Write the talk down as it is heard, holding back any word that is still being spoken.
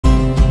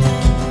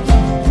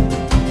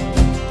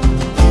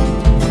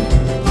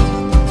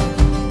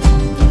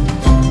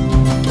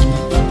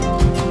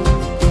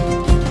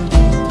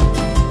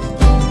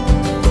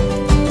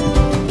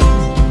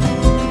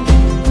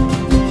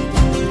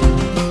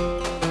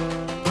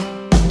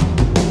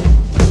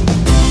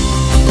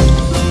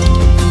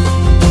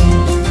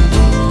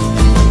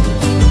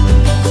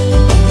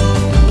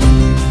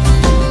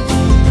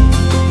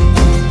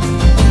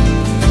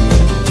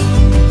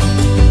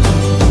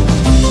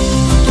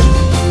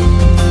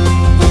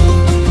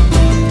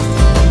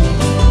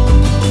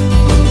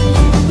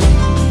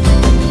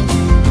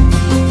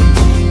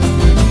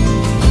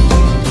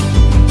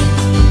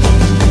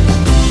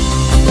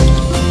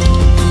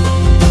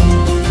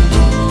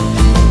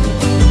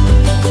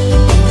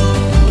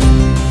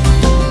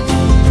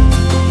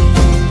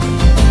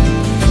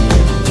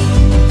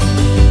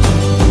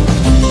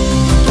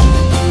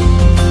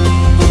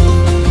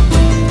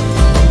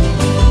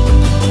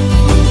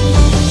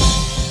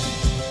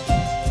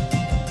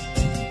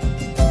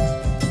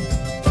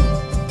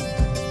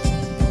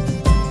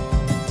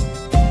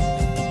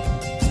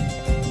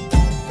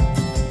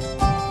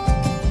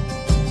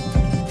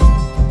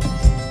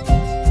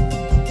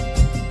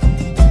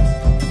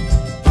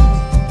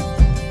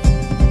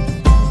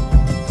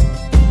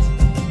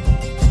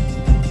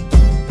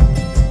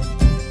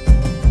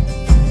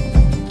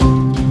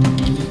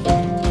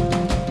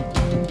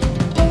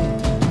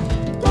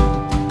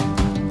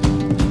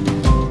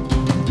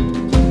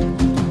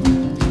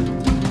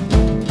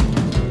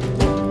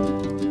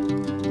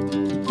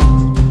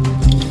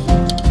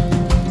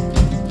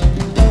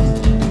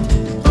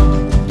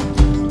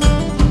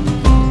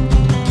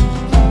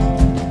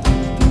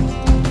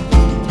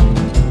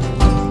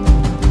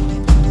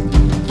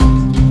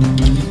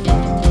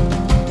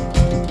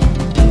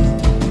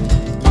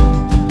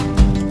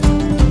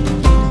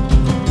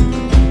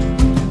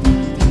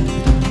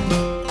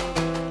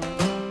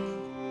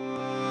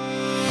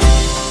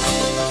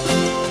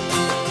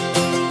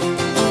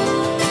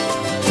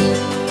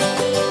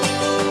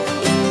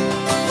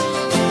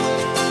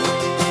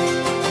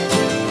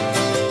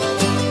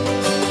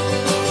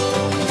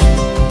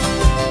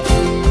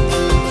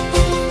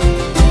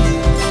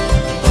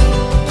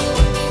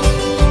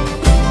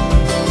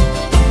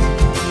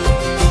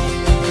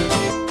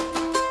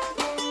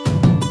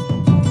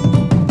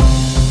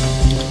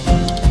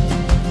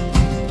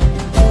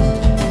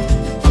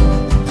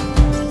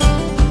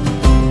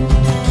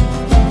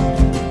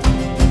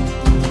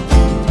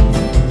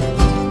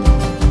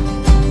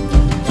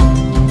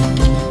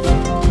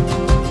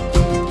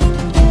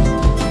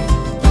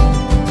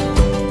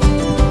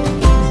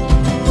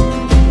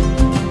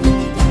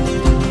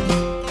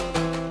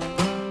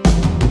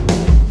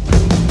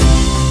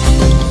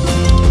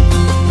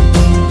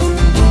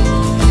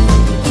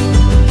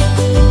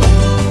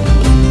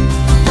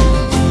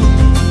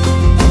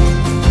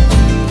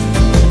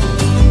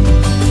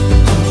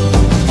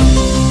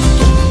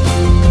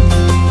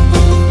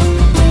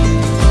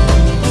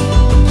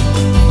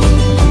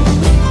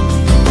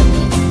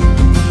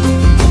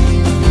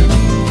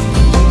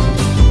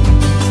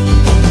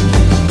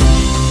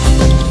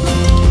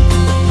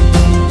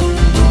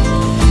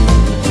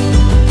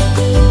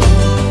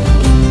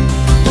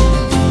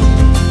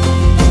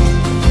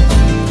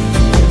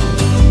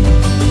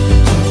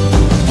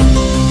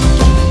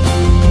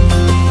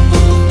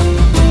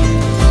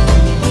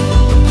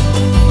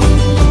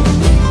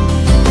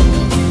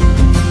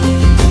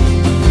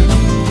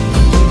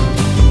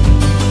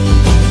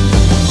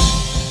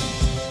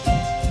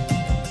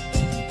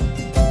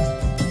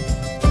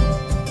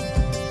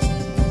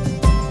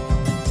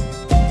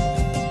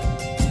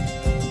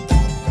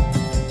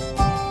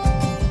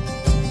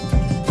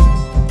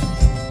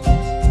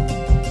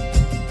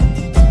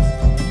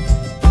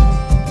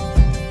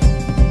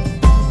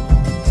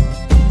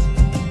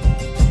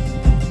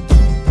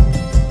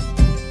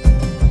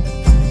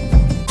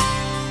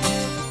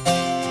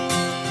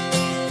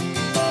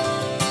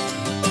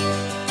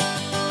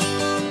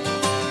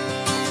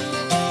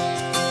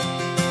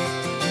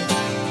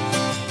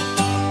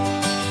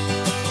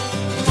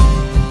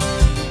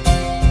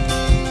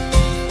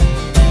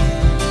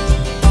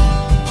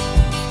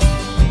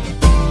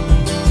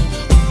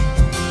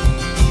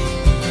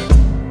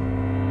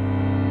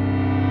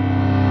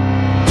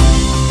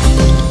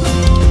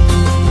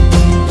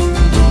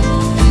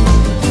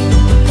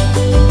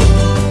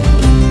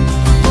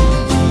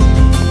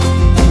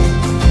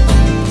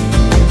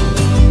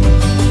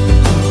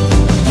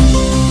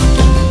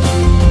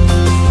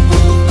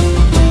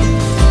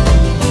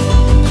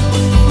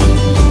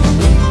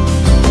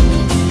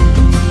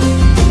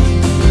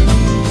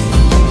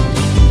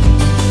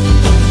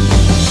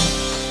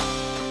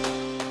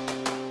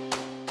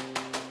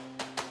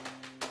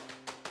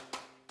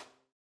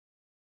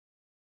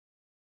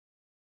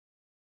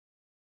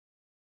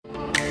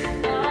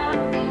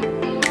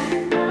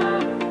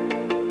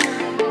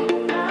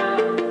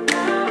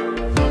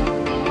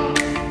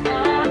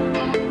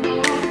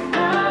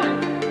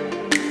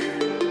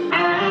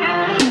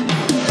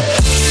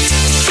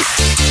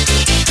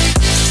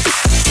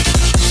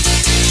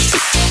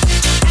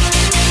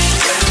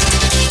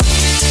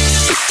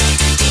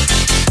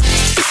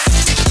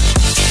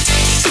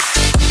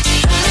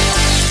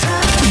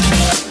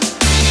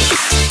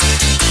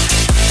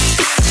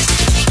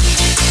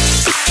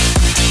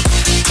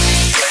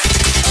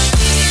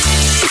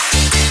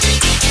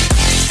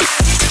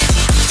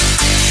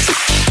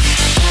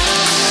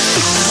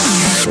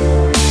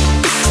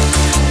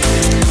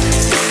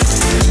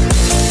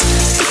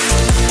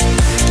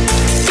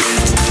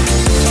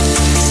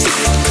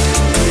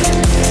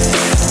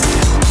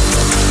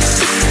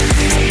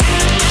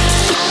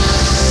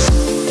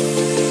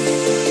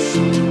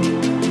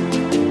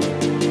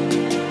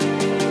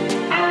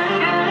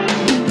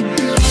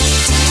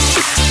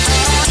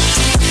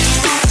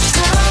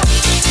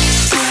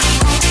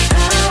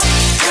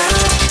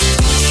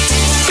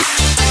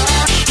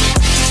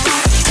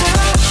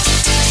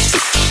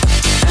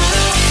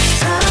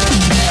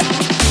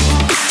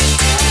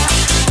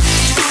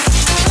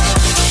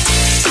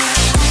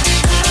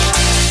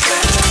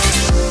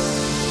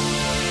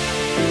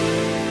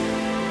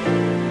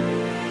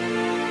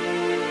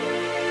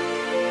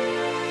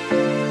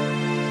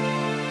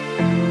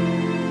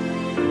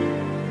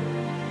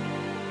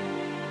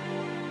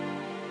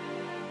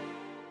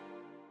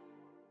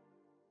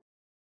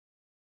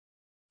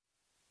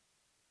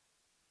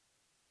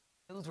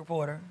news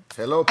reporter.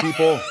 Hello,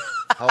 people.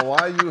 How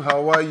are you?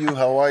 How are you?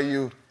 How are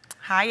you?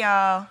 Hi,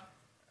 y'all.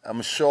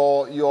 I'm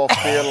sure you all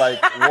feel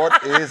like,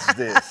 what is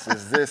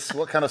this?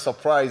 What kind of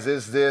surprise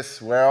is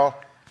this? Well,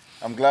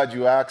 I'm glad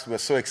you asked. We're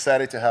so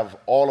excited to have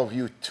all of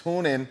you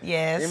tune in.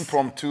 Yes.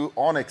 Impromptu,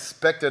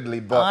 unexpectedly,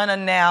 but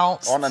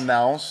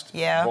unannounced.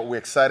 Yeah. But we're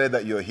excited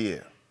that you're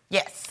here.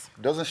 Yes.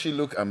 Doesn't she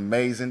look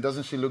amazing?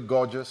 Doesn't she look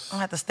gorgeous? I'll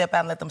have to step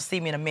out and let them see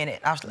me in a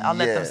minute. I'll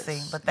let them see,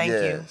 but thank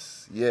you.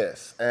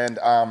 Yes. And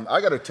I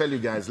got to tell you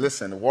guys,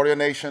 listen, Warrior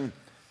Nation,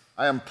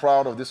 I am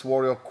proud of this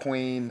Warrior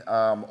Queen.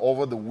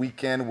 Over the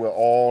weekend, we're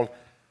all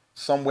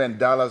somewhere in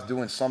Dallas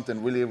doing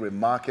something really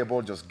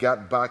remarkable. Just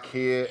got back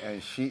here,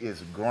 and she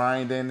is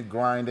grinding.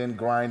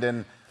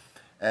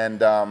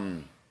 And,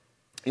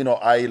 you know,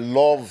 I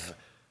love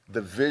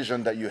the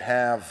vision that you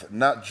have,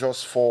 not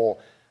just for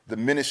the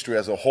ministry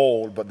as a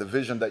whole, but the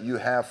vision that you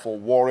have for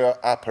Warrior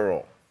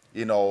Apparel.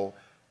 You know,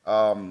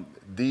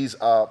 these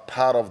are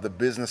part of the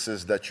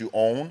businesses that you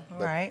own,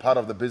 part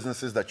of the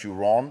businesses that you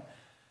run.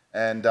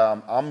 And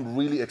I'm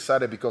really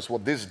excited because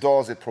what this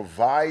does, it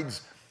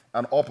provides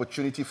an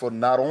opportunity for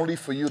not only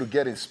for you to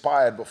get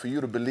inspired, but for you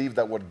to believe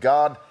that what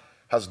God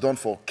has done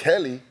for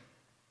Kelly,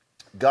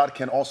 God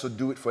can also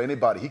do it for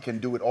anybody. He can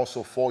do it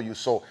also for you.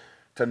 So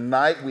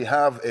tonight we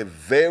have a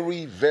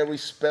very, very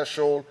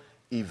special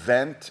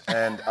event,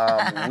 and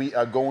we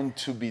are going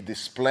to be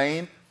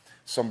displaying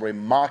some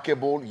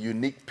remarkable,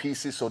 unique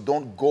pieces. So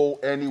don't go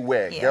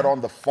anywhere. Get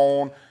on the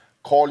phone,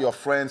 call your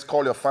friends,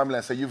 call your family,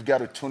 and say, you've got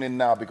to tune in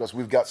now because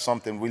we've got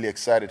something really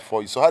excited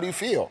for you. So how do you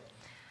feel?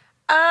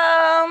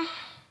 I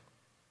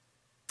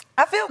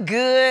feel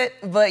good,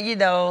 but, you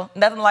know,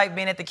 nothing like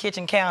being at the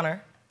kitchen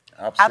counter.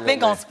 Absolutely. I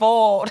think I'm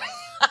spoiled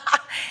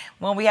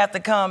when we have to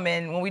come,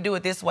 and when we do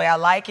it this way, I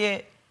like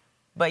it.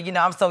 But, you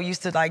know, I'm so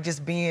used to, like,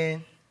 just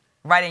being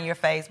right in your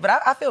face. But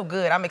I feel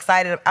good. I'm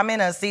excited. I'm in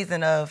a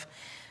season of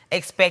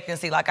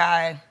expectancy. Like,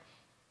 I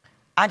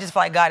just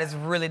feel like God is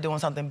really doing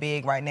something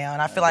big right now.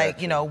 And I feel like,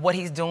 you know, what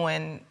he's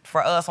doing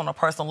for us on a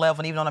personal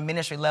level and even on a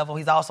ministry level,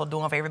 he's also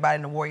doing for everybody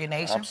in the Warrior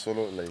Nation.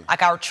 Absolutely.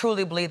 Like, I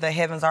truly believe the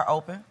heavens are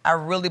open. I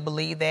really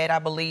believe that. I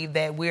believe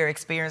that we're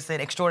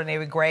experiencing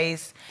extraordinary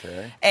grace.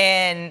 Okay.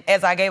 And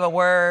as I gave a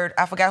word,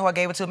 I forgot who I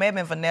gave it to. It may have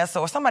been Vanessa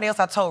or somebody else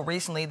I told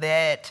recently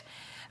that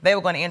they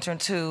were going to enter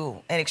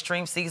into an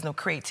extreme season of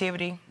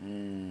creativity.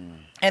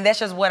 And that's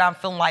just what I'm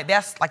feeling like.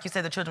 That's, like you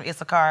said, the children of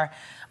Issachar.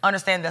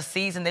 Understand the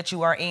season that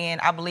you are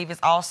in. I believe it's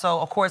also,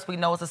 of course, we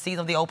know it's a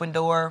season of the open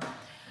door.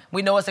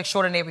 We know it's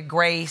extraordinary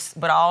grace,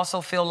 but I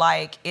also feel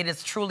like it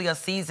is truly a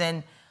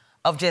season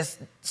of just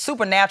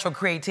supernatural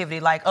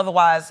creativity. Like,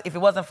 otherwise, if it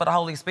wasn't for the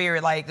Holy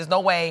Spirit, like, there's no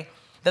way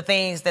the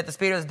things that the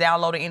Spirit has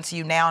downloaded into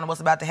you now and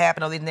what's about to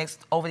happen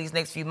over these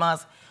next few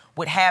months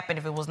would happen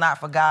if it was not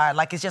for God.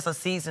 Like, it's just a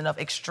season of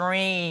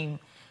extreme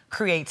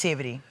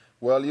creativity.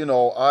 Well, you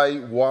know, I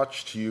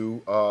watched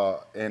you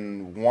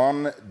in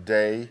one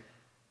day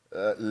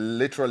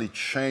literally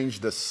change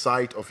the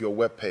site of your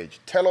webpage.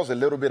 Tell us a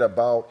little bit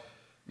about,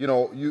 you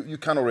know, you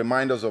kind of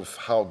remind us of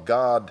how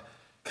God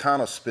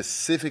kind of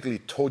specifically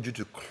told you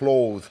to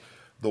clothe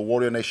the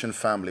Warrior Nation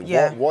family.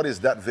 Yeah. What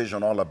is that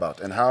vision all about?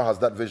 And how has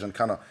that vision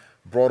kind of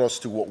brought us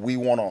to what we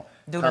want to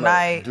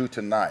do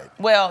tonight?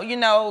 Well, you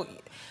know,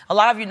 a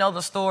lot of you know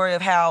the story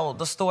of how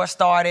the store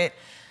started.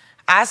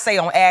 I say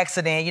on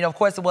accident. You know, of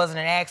course it wasn't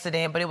an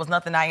accident, but it was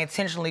nothing I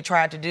intentionally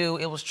tried to do.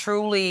 It was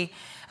truly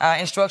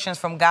instructions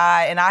from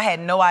God, and I had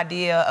no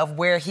idea of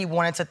where he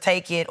wanted to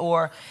take it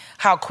or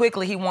how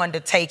quickly he wanted to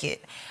take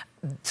it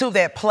to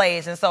that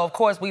place. And so, of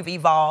course, we've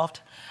evolved.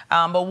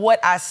 But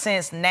what I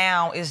sense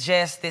now is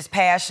just this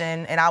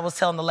passion, and I was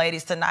telling the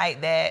ladies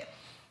tonight that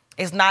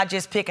it's not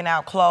just picking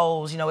out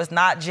clothes. You know, it's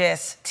not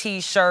just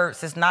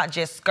T-shirts. It's not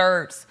just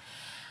skirts.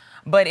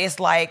 But it's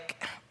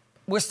like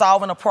we're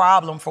solving a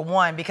problem, for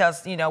one,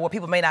 because, you know, what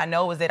people may not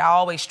know is that I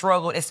always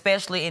struggled,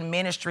 especially in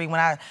ministry. When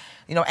I,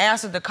 you know,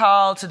 answered the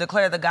call to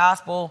declare the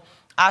gospel,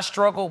 I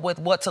struggled with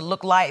what to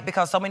look like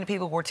because so many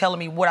people were telling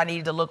me what I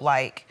needed to look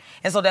like.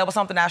 And so that was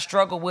something I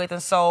struggled with.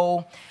 And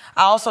so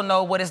I also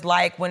know what it's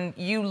like when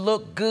you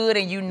look good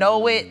and you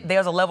know it,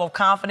 there's a level of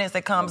confidence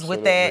that comes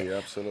with that.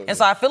 Absolutely. And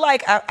so I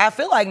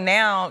feel like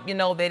now, you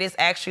know, that it's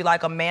actually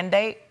like a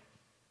mandate.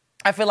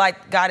 I feel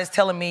like God is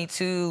telling me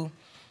to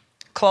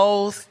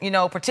clothe, you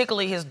know,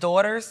 particularly his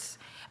daughters,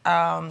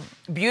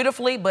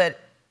 beautifully, but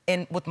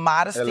with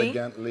modesty.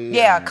 Elegantly.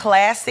 Yeah,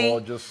 classy.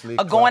 Gorgeously.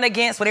 Going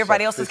against what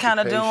everybody else is kind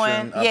of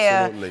doing.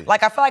 Absolutely. Yeah.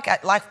 Like,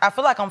 I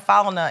feel like I'm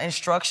following the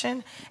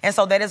instruction. And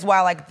so that is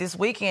why, like, this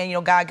weekend, you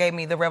know, God gave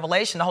me the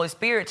revelation, the Holy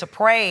Spirit, to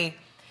pray,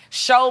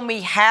 show me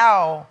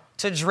how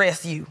to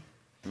dress you.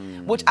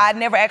 Which I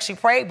never actually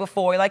prayed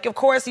before. Like, of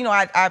course, you know,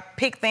 I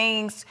pick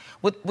things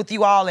with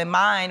you all in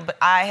mind, but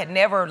I had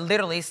never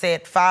literally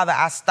said, Father,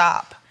 I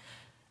stop.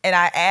 And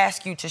I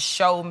ask you to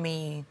show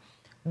me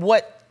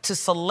what to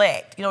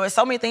select. You know, there's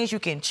so many things you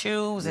can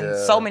choose and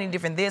so many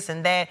different this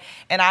and that.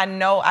 And I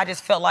know I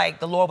just felt like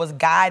the Lord was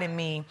guiding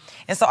me.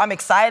 And so I'm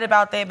excited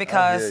about that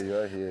because, I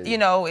hear you. you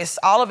know, it's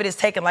all of it is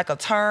taking like a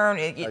turn.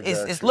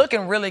 It's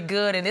looking really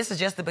good. And this is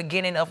just the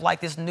beginning of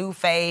like this new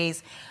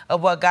phase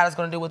of what God is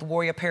going to do with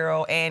Warrior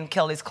Apparel and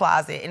Kelly's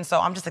Closet. And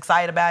so I'm just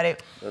excited about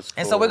it. That's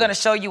and cool. so we're going to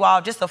show you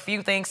all just a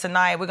few things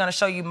tonight. We're going to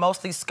show you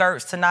mostly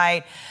skirts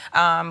tonight.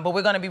 But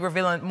we're going to be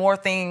revealing more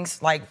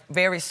things like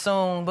very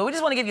soon. But we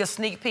just want to give you a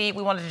sneak peek.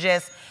 We wanted to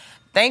just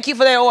thank you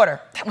for that order.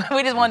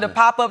 We just wanted to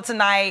pop up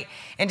tonight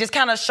and just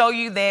kind of show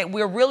you that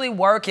we're really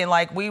working.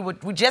 Like we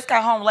just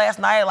got home last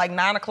night at like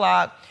 9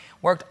 o'clock,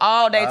 worked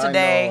all day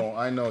today.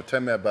 I know. Tell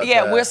me about that.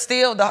 Yeah, we're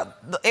still,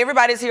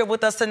 everybody's here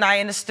with us tonight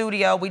in the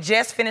studio. We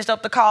just finished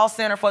up the call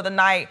center for the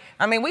night.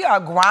 I mean, we are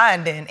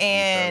grinding.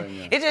 And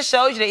it just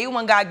shows you that even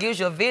when God gives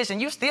you a vision,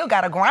 you still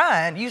got to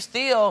grind. You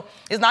still,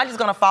 it's not just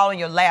going to fall in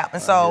your lap.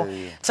 And so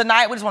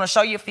tonight we just want to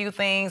show you a few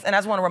things. And I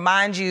just want to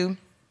remind you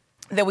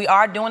that we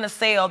are doing a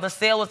sale. The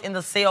sale is in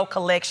the sale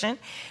collection.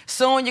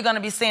 Soon you're going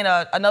to be seeing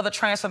another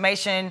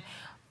transformation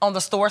on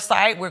the store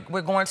site.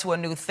 We're going to a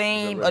new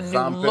theme, a new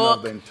look.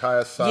 Of the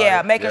entire site.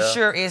 Yeah, making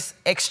sure it's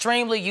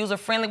extremely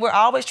user-friendly. We're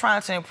always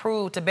trying to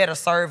improve to better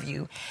serve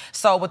you.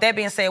 So with that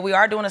being said, we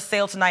are doing a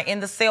sale tonight in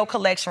the sale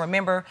collection,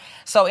 remember.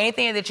 So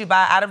anything that you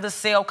buy out of the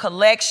sale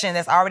collection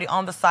that's already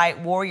on the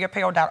site,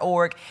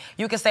 warriorapparel.org,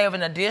 you can save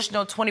an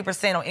additional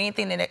 20% on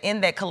anything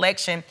in that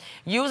collection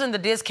using the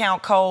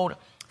discount code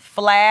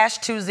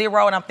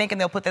FLASH20, and I'm thinking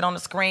they'll put that on the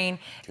screen.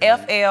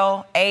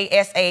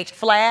 FLASH,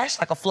 flash,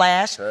 like a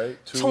flash.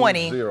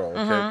 20.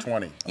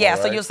 20. Yeah,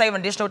 so you'll save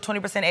an additional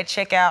 20% at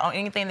checkout on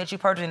anything that you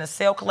purchase in the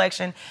sale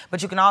collection,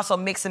 but you can also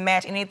mix and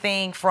match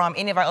anything from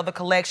any of our other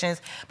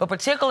collections. But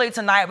particularly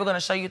tonight, we're going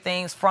to show you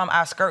things from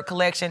our skirt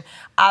collection.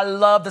 I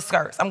love the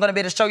skirts. I'm going to be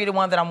able to show you the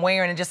one that I'm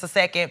wearing in just a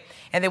second.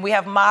 And then we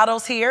have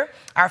models here.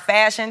 Our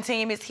fashion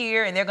team is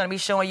here, and they're going to be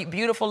showing you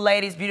beautiful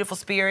ladies, beautiful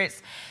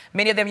spirits.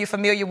 Many of them you're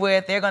familiar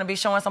with. They're going to be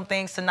showing some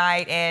things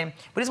tonight, and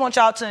we just want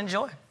y'all to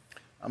enjoy.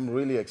 I'm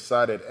really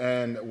excited.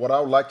 And what I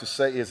would like to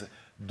say is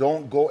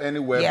don't go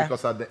anywhere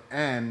because at the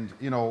end,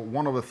 you know,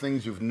 one of the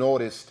things you've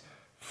noticed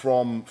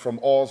from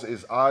us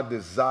is our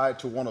desire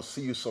to want to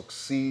see you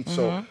succeed.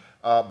 So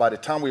by the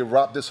time we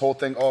wrap this whole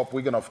thing up,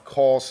 we're going to, of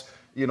course,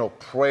 you know,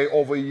 pray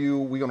over you.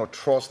 We're going to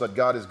trust that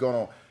God is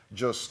going to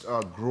just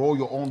grow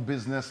your own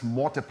business,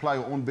 multiply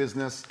your own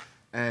business,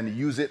 and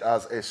use it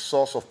as a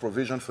source of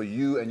provision for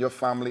you and your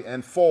family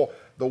and for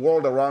the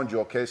world around you,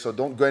 okay? So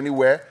don't go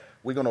anywhere.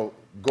 We're going to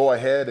go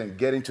ahead and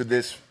get into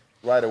this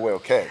right away,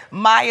 okay?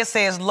 Maya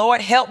says, Lord,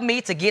 help me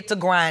to get to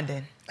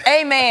grinding.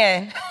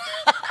 Amen.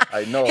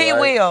 I know, He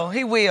will.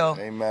 He will.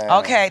 Amen.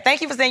 Okay, thank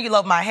you for saying you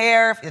love my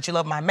hair, that you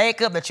love my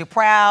makeup, that you're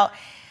proud.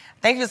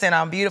 Thank you for saying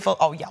I'm beautiful.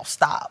 Oh, y'all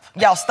stop.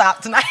 Y'all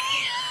stop tonight.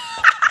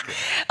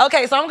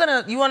 Okay,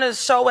 so you want to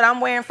show what I'm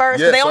wearing first?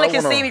 Because they only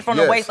can see me from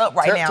the waist up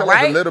right now, tell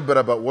right? Tell us a little bit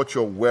about what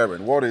you're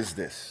wearing. What is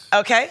this?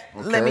 Okay,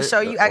 let me show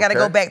you. I got to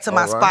go back to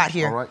my spot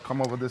here. All right, come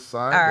over this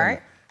side. All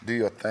right. Do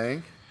your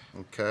thing.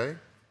 Okay.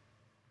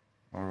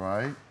 All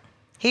right.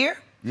 Here?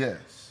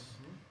 Yes.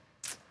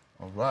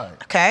 All right.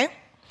 Okay.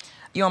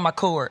 You on my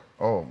cord.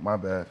 Oh, my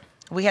bad.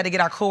 We had to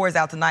get our cords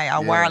out tonight.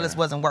 Our wireless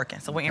wasn't working,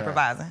 so we're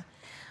improvising.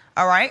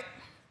 All right?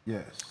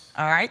 Yes.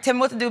 All right. Tell me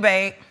what to do,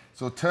 babe.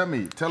 So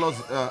tell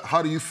us,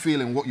 how do you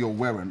feel in what you're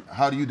wearing?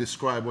 How do you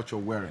describe what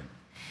you're wearing?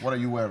 What are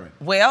you wearing?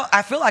 Well,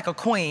 I feel like a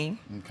queen.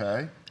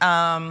 Okay.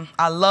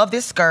 I love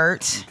this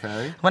skirt.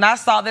 Okay. When I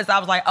saw this, I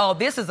was like, oh,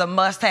 this is a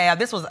must-have.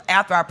 This was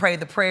after I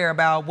prayed the prayer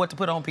about what to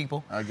put on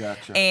people. I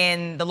got you.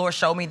 And the Lord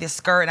showed me this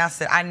skirt, and I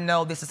said, I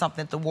know this is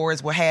something that the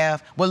Warriors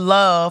will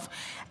love.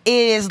 It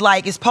is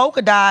like, it's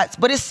polka dots,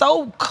 but it's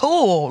so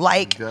cool.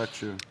 Like, I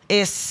got you.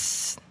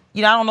 It's,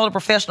 you know, I don't know the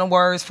professional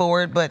words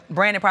for it, but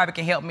Brandon probably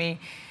can help me.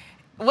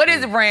 What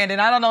is it, Brandon?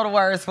 I don't know the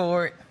words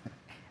for it.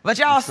 But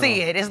y'all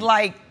see it. It's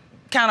like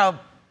kind of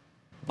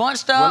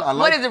bunched up. Well,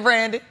 what is it,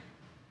 Brandon?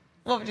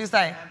 What would you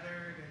say?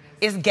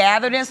 It's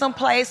gathered in some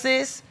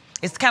places.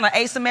 It's kind of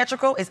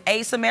asymmetrical. It's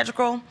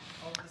asymmetrical.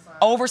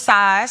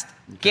 Oversized.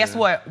 Okay. Guess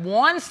what?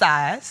 One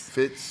size.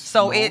 Fits.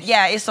 So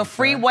it's a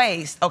free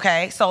waist,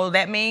 okay? So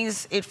that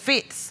means it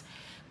fits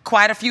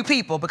quite a few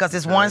people because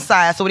it's one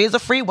size. So it is a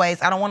free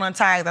waist. I don't want to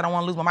untie because I don't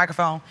want to lose my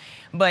microphone.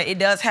 But it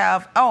does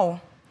have,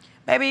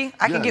 maybe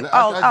I can get, okay.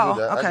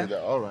 I do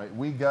that. All right,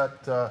 we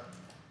got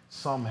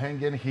some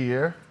hanging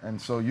here,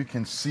 and so you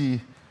can see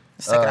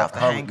how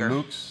it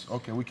looks.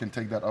 Okay, we can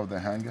take that off the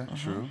hanger,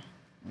 true.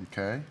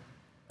 Okay,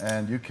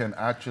 and you can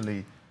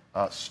actually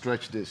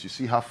stretch this. You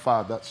see how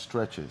far that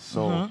stretches.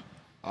 So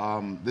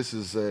this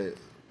is a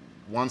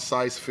one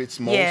size fits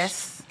most.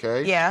 Yes.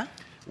 Okay. Yeah.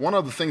 One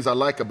of the things I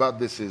like about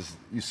this is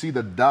you see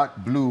the dark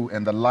blue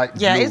and the light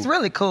blue. Yeah, it's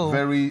really cool.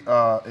 Very,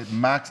 it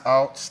max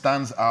out,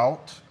 stands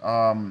out.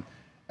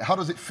 How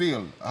does it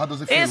feel? How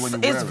does it feel when you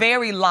wear it? It's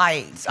very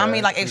light. Okay. I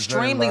mean, like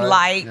extremely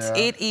light. Yeah.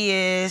 It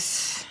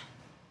is,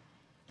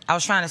 I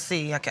was trying to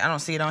see. I don't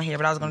see it on here,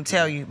 but I was going to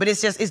tell you. But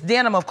it's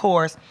denim, of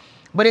course,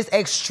 but it's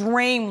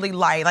extremely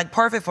light, like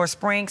perfect for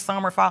spring,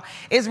 summer, fall.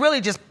 It's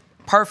really just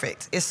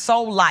perfect. It's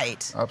so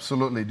light.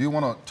 Absolutely. Do you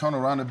want to turn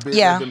around a bit?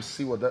 Yeah. Let them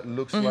see what that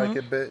looks like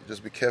a bit.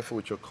 Just be careful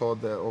with your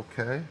cord there.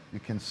 Okay. You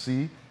can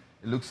see.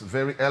 It looks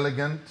very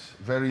elegant,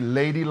 very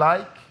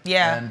ladylike.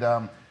 Yeah.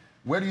 And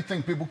where do you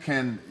think people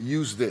can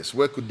use this?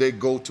 Where could they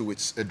go to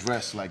its a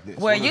dress like this?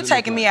 Well, you're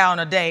taking me out on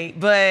a date,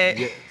 but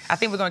Yes. I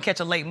think we're gonna catch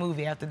a late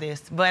movie after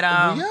this. But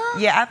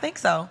yeah? I think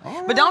so.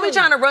 All But don't be right.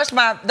 trying to rush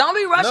my. Don't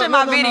be rushing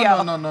my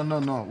video.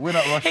 No. We're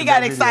not rushing He got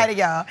that excited,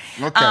 video.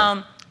 y'all.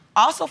 Okay.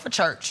 Also for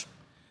church,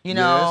 you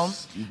know.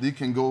 Yes, you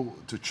can go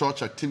to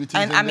church activities.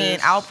 And in I mean,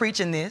 this. I'll preach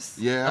in this.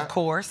 Yeah. Of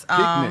course.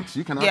 Picnics.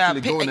 You can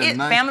actually go in a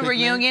nice family picnic.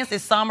 reunions.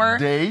 It's summer.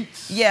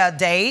 Dates. Yeah,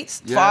 dates.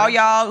 Yeah. For all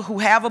y'all who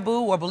have a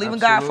boo or believe in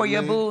God for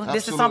your boo. Absolutely.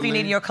 This is something you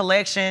need in your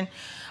collection.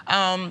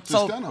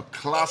 So it's kind of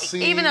classy.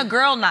 Even a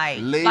girl night.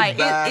 Laid Like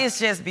back, it's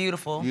just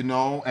beautiful. You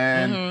know,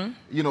 and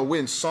you know, we're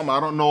in summer. I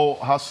don't know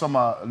how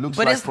summer looks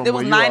But like it's- from it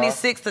was where you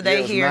 96 are. today Yeah,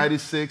 it was here.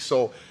 96, so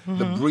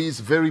the breeze,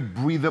 very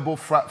breathable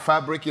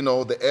fabric. You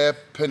know, the air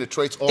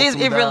penetrates all through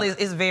It that. really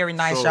is very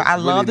nice, So y'all. I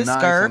it's love really this nice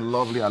skirt. and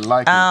lovely. I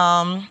like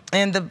it.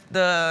 And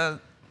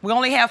we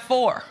only have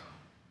 4.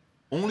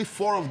 Only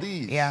 4 of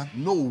these. Yeah.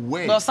 No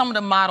way. Well, some of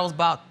the models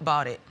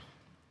bought it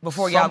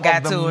before y'all Some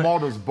got of to the it.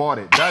 models bought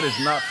it. That is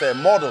not fair.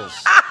 Models.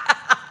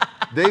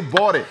 They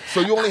bought it. So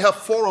you only have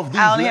 4 of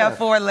these I only have left.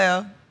 4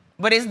 left.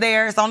 But it's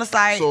there. It's on the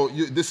site. So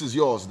this is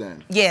yours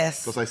then? Yes.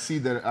 Because I see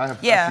that I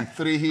Yeah. see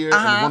 3 here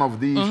and one of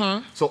these.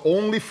 So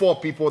only 4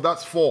 people,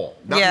 that's 4.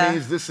 That Yeah.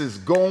 means this is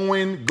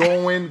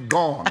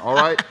gone, all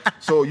right?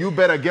 So you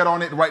better get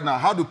on it right now.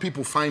 How do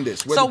people find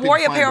this? Where So do people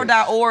find this?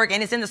 warriorapparel.org, and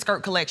it's in the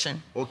skirt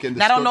collection. Okay, in the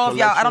Now, I don't skirt know if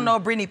y'all, I collection. don't know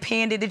if Brittany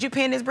pinned it. Did you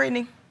pin this,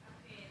 Brittany?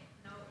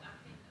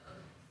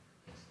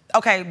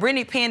 Okay,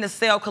 Brittany pinned the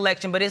sale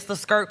collection, but it's the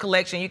skirt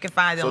collection. You can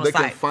find it So on they the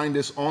can site. find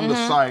this on the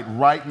site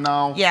right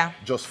now. Yeah.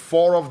 Just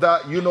 4 of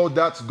that. You know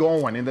that's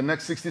going in the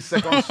next 60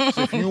 seconds.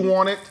 So if you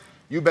want it,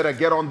 you better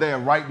get on there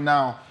right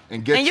now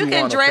and get And you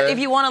can one, dress, okay? if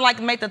you want to like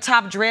make the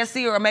top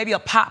dressy or maybe a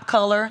pop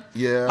color.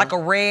 Yeah. Like a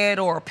red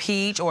or a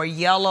peach or a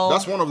yellow.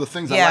 That's one of the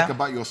things I Yeah. like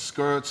about your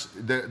skirts.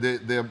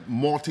 They're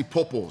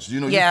multi-purpose.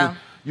 You know, Yeah.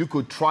 you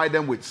could try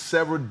them with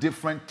several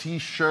different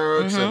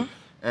T-shirts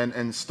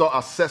and store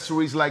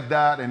accessories like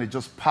that, and it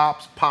just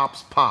pops.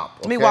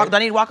 Let me okay? walk. Do I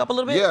need to walk up a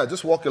little bit? Yeah,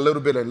 just walk a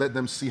little bit and let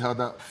them see how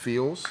that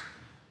feels.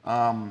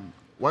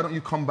 Why don't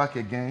you come back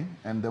again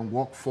and then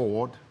walk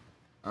forward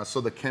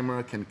so the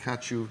camera can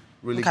catch you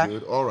really Okay.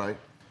 good. All right.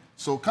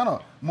 So kind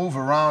of move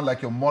around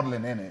like you're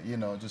modeling in it. You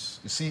know,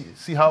 just you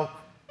see how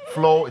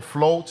it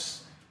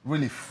floats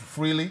really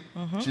freely.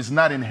 She's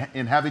not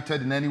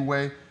inhibited in any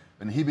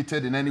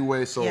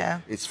way, so Yeah.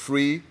 it's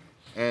free.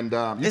 And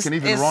you can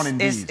even run in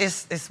these.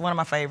 It's one of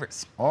my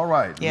favorites. All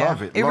right, Yeah,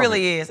 love it. it love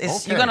really it. is.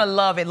 Okay. You're gonna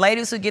love it.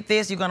 Ladies who get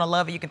this, you're gonna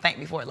love it. You can thank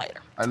me for it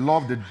later. I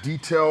love the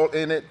detail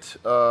in it.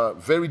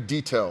 Very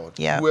detailed.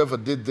 Yeah. Whoever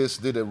did this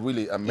did a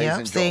really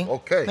amazing See? job.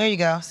 Okay. There you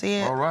go. See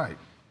it? All right.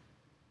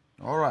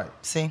 All right.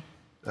 See?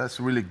 That's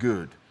really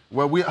good.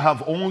 Well, we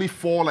have only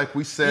 4, like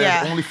we said,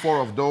 Yeah. only 4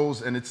 of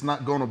those, and it's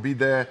not going to be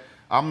there.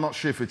 I'm not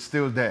sure if it's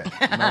still there,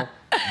 you know?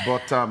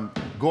 But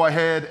go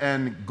ahead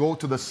and go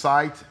to the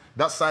site.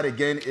 That site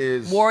again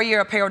is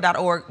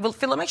warriorapparel.org. Well,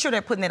 Philip, make sure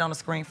they're putting it on the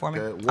screen for me.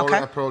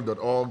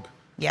 warriorapparel.org.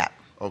 Yeah.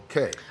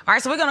 Okay. All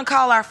right, so we're gonna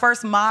call our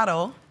first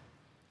model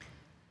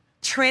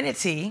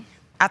Trinity.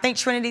 I think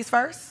Trinity's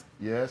first.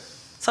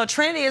 Yes. So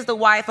Trinity is the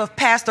wife of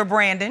Pastor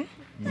Brandon.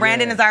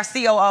 Brandon Yeah. is our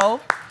COO.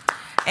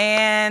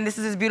 And this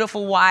is his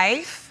beautiful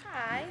wife.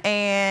 Hi.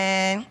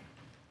 And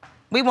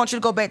we want you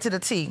to go back to the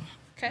T,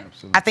 Okay.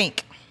 Absolutely. I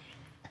think.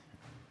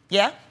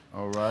 Yeah?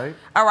 All right.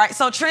 All right,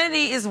 so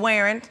Trinity is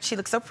wearing, she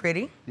looks so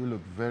pretty. You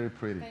look very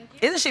pretty. Thank you.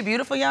 Isn't she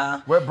beautiful,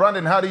 y'all? Well,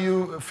 Brandon, how do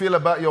you feel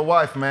about your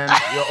wife, man?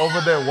 You're over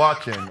there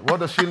watching. What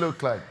does she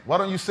look like? Why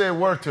don't you say a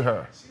word to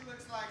her? She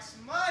looks like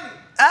money.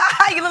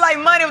 You look like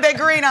money with that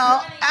green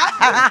on.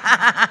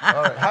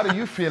 All right. How do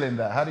you feel in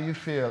that? How do you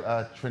feel,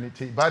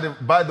 Trinity? By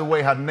the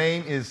way, her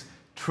name is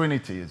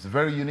Trinity. It's a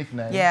very unique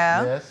name.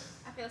 Yeah. Yes.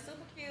 I feel super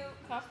cute,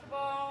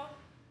 comfortable,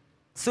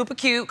 Super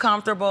cute,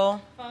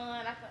 comfortable. fun.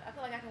 I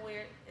feel like I can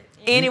wear it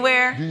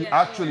Anywhere. Do you Yeah,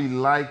 actually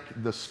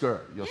like the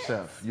skirt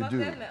yourself? Yes, You most do.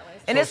 definitely.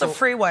 And it's a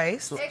free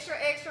waist. Extra,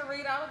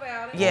 read all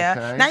about it. Yeah.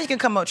 Okay. Now you can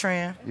come up,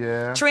 Trin.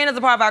 Yeah. Trin is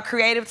a part of our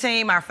creative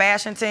team, our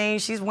fashion team.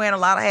 She's wearing a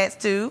lot of hats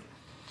too.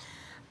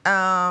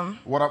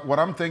 What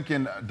I'm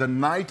thinking, the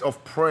night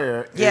of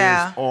prayer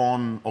Yeah. is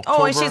on October.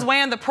 Oh, and she's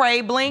wearing the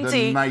Pray Bling the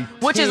tee,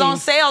 which is on 19th.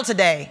 sale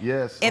today.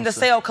 Yes, In on the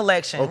sale. sale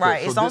collection, Okay,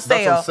 right? so It's on that's on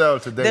sale. sale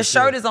today, The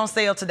shirt too. is on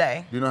sale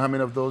today. Do you know how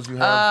many of those you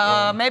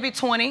have? Maybe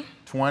 20.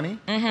 20?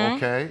 Mm-hmm.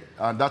 Okay.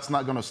 That's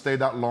not going to stay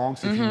that long.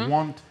 So if you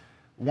want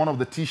one of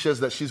the T-shirts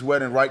that she's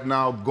wearing right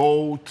now,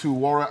 go to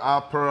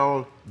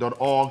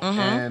warriorapparel.org Mm-hmm.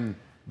 and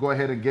go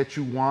ahead and get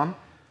you one.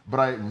 But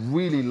I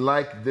really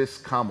like this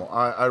camo.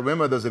 I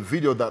remember there's a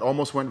video that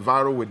almost went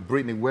viral with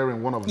Brittany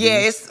wearing one of these.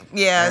 It's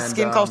And,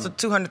 getting close to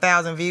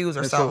 200,000 views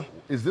or and so.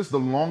 is this the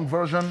long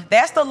version?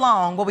 That's the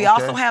long, but we Okay.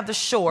 also have the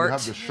short. You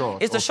have the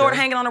short, Is the short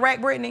okay. hanging on the rack,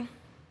 Brittany?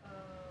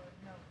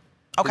 No.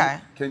 Okay.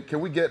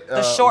 Can we get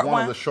The short one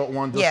one? of the short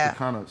ones just Yeah. to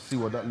kind of see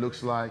what that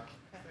looks like?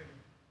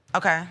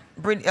 Okay.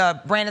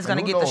 Brandon's going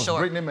to get the short.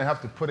 Brittany may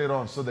have to put it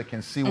on so they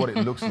can see what it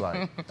looks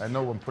like. I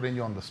know I'm putting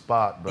you on the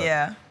spot, but...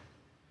 Yeah.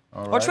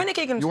 All right. Or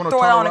Trinity can throw it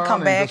on and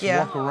come back,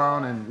 just walk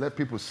around and let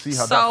people see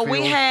how that So feels.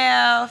 we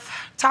have,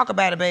 talk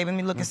about it, baby. Let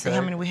me look and see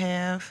how many we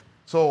have.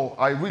 So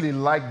I really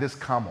like this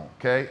camo,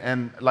 okay?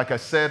 And like I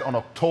said, on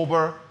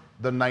October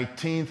the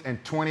 19th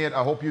and 20th,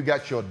 I hope you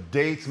got your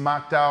dates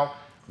marked out.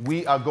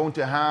 We are going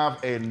to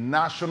have a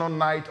national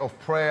night of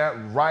prayer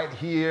right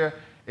here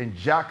in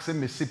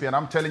Jackson, Mississippi. And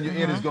I'm telling you,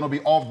 it is going to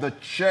be off the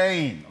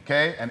chain,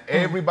 okay? And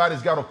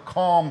everybody's got to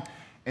come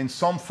in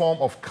some form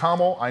of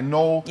camo. I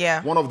know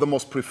one of the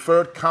most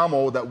preferred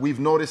camo that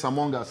we've noticed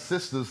among our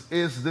sisters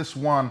is this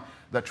one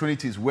that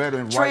Trinity is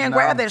wearing right now.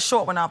 Grab that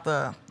short one off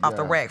the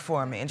rack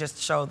for me and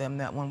just show them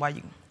that one while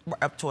you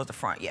up towards the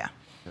front. Yeah.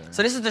 Okay.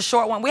 So this is the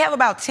short one. We have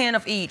about 10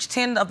 of each,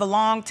 10 of the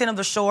long, 10 of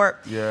the short.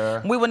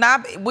 Yeah. We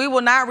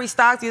will not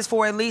restock this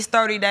for at least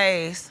 30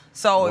 days.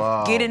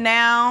 So get it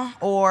now,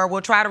 or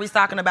we'll try to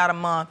restock in about a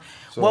month.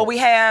 So what we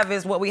have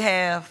is what we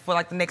have for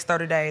like the next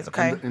 30 days,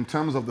 okay? In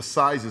terms of the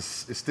size,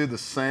 it's still the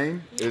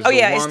same?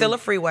 It's still a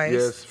free waist.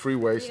 Yes, free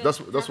waist. That's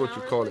what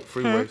you call it,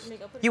 free waist.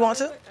 You want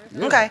to?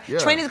 Yeah, okay. Yeah.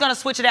 Trinity's going to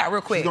switch it out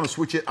real quick. She's going to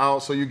switch it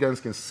out so you guys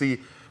can see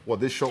what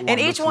this short one looks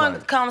like. And each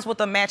one comes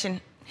with a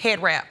matching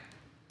head wrap,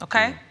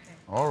 okay?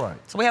 All right.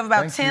 So we have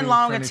about 10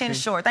 long and 10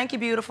 short. Thank you,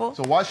 beautiful.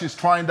 So while she's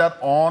trying that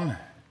on,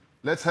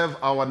 let's have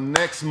our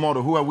next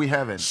model. Who are we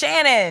having?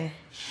 Shannon.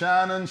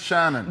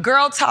 Shannon.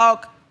 Girl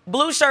talk.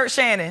 Blue shirt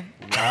Shannon.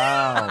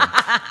 Wow.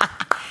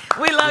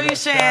 We love you,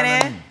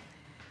 Shannon.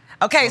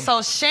 Okay,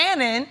 so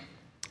Shannon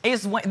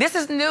this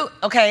is new.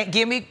 Okay,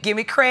 give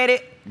me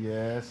credit.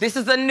 Yes. This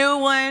is a new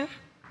one.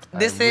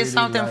 This is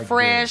something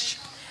fresh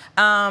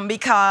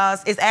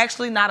because it's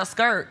actually not a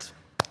skirt.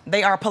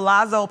 They are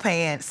palazzo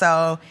pants,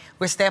 so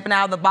we're stepping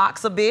out of the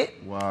box a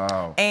bit.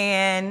 Wow.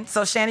 And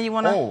so Shannon, you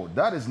want to? Oh,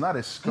 that is not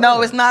a skirt.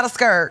 No, it's not a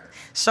skirt.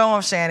 Show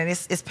them, Shannon.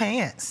 It's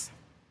pants.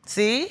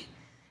 See?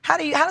 How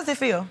does it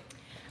feel?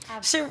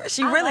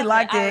 She really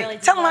liked it. Really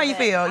Tell them how you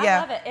feel. I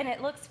yeah. love it, and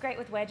it looks great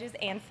with wedges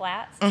and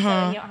flats, so you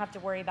don't have to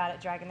worry about it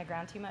dragging the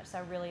ground too much. So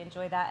I really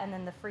enjoy that, and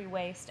then the free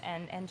waist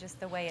and just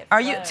the way it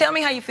flows. Tell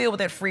me how you feel with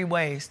that free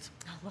waist.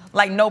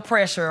 Like no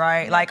pressure,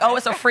 right? No pressure. Oh,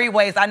 it's a free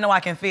waist. I know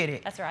I can fit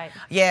it. That's right.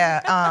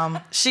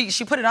 Yeah.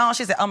 She put it on.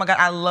 She said, "Oh my God,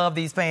 I love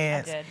these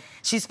pants." I did.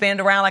 She spinned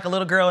around like a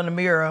little girl in the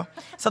mirror.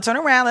 So turn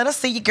around, let us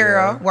see you,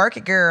 girl. Yeah. Work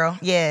it, girl.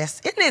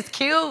 Yes. Isn't this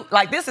cute?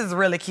 Like this is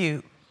really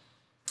cute.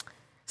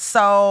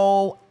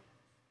 So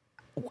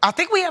I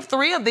think we have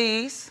 3 of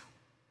these.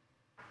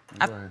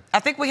 Right. I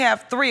think we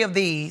have 3 of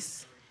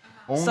these.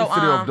 Only 3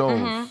 of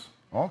those.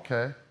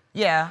 Okay.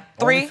 Yeah,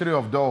 3. Only 3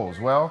 of those.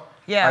 Well,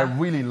 yeah. I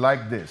really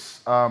like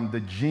this.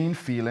 The jean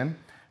feeling.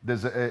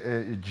 There's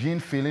a jean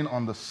feeling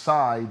on the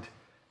side.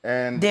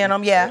 And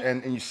denim, yeah.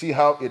 And you see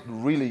how it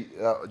really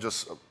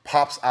just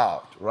pops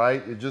out,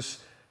 right? It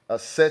just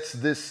sets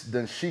this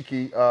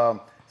dashiki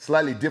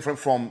slightly different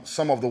from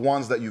some of the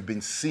ones that you've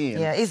been seeing.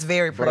 Yeah, it's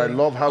very pretty. But I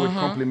love how it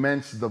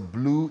complements the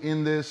blue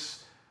in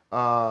this.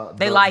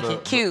 They like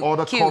it. Cute. All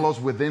the colors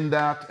within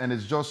that. And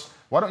it's just,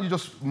 why don't you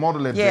just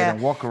model it there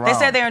and walk around? They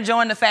said they're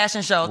enjoying the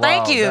fashion show. Wow,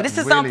 thank you. This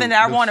is really something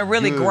that I want to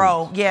really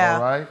grow. Yeah.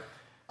 All right.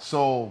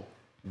 So,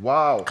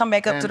 wow. Come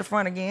back up to the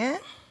front again.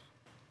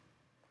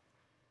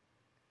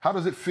 How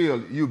does it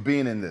feel, you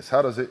being in this?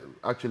 How does it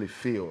actually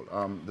feel?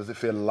 Does it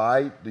feel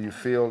light? Do you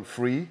feel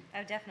free?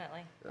 Oh,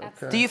 definitely.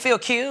 Okay. Do you feel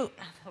cute?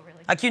 I feel really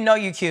cute. Like, you know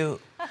you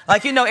cute.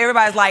 Like, you know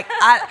everybody's like,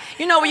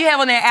 you know when you have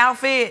on that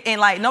outfit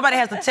and, like, nobody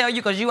has to tell you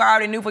because you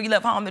already knew before you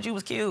left home that you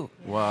was cute.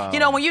 Wow. You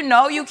know, when you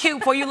know you cute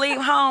before you leave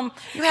home,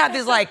 you have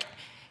this, like,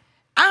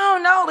 I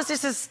don't know, it's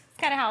just this.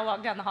 It's kind of how I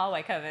walked down the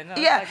hallway, Coven.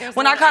 Yeah, like,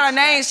 when I called her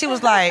name, she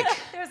was like.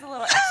 There was a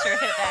little extra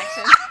hip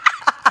action.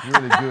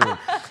 Really good.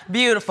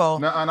 Beautiful.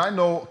 Now, and I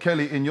know,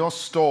 Kelly, in your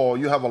store,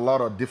 you have a lot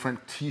of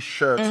different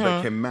T-shirts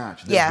that can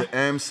match. There's the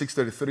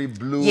M633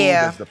 blue.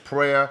 There's the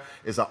Prayer.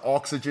 There's an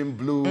Oxygen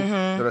blue.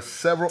 There are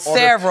several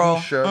other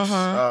T-shirts,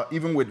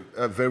 even with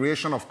a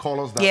variation of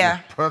colors that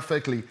will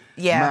perfectly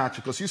match.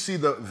 Because you see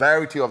the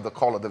variety of the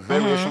color, the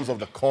variations of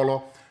the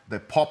color. They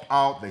pop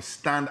out. They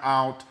stand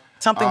out.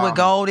 Something with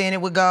gold in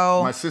it would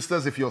go. My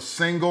sisters, if you're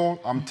single,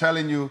 I'm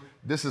telling you,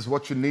 this is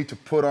what you need to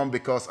put on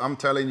because I'm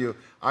telling you,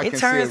 I can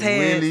see a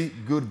really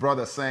good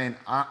brother saying,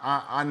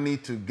 I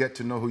need to get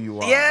to know who you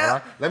are. Yeah. All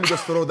right? Let me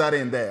just throw that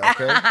in there,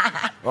 okay?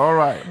 All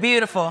right.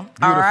 Beautiful.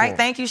 All right.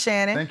 Thank you,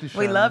 Shannon. Thank you,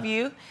 Shannon. We love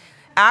you.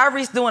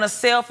 Ivory's doing a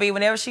selfie.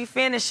 Whenever she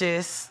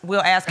finishes, we'll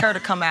ask her to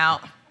come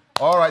out.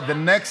 All right. The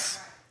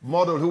next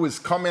model who is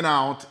coming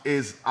out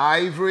is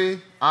Ivory.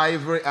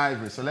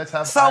 So let's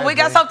have Ivory. We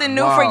got something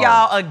new for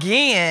y'all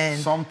again.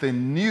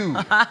 Something new.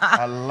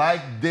 I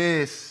like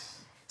this.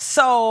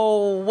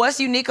 So what's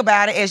unique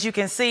about it, as you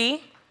can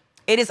see,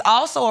 it is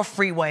also a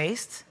free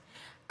waist.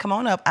 Come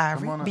on up,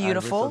 Ivory. Come on,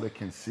 beautiful. Ivory, so they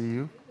can see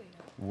you.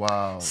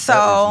 Wow. So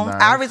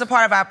nice. Ivory's a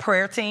part of our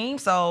prayer team.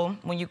 So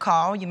when you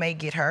call, you may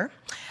get her.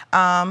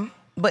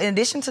 But in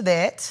addition to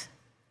that,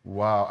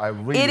 wow, I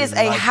really it is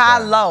like a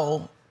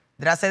high-low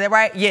Did I say that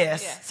right?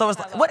 Yes. Yeah, So it's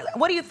I love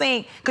what do you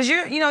think? Because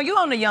you're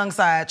on the young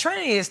side.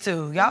 Trinity is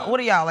too. Y'all, what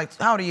are y'all like?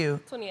 How old are you?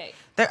 28.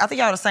 I think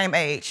y'all the same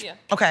age. Yeah.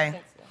 Okay. I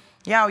think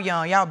so. Y'all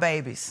young. Y'all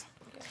babies.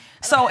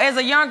 So as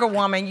a younger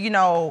woman,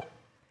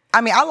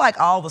 I mean, I like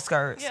all the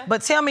skirts. Yeah.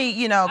 But tell me,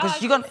 because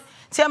like you're gonna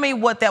tell me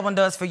what that one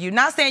does for you.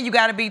 Not saying you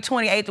got to be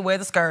 28 to wear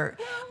the skirt,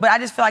 but I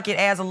just feel like it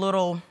adds a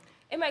little.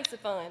 It makes it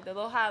fun. The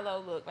little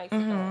high-low look makes it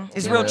fun.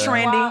 It's Yeah. real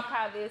trendy. Walk,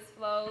 how this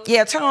flows.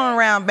 Yeah, turn on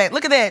around back.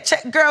 Look at that.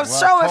 Check, girl,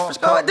 show it.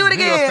 Go and do it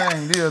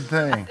again. Do your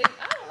thing. I don't know.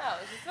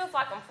 It just feels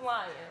like I'm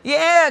flying.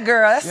 Yeah,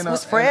 girl, that's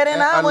what's spreading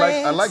and our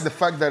wings. I like the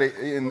fact that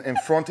in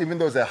front, even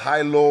though it's a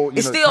high-low,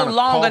 It's still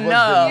long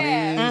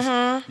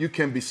enough. You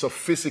can be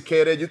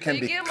sophisticated. You can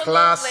you be give 'em a little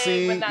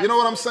classy. leg, but not You know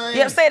what too I'm saying?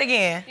 Yeah, say it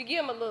again. You give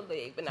them a little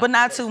leg, But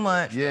not too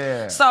much.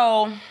 Yeah.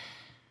 So,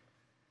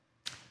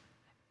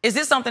 is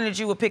this something that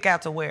you would pick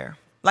out to wear?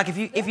 Like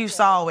if you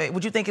saw it,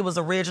 would you think it was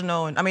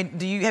original? And I mean,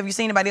 have you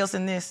seen anybody else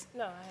in this?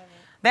 No, I haven't.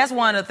 That's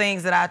one of the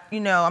things that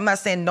I'm not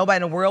saying nobody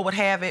in the world would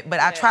have it, but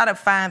I try to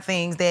find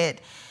things that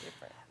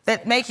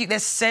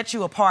set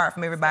you apart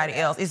from everybody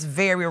else. It's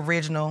very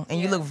original, and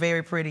you look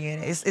very pretty in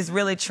it. It's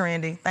really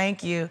trendy.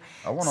 Thank you.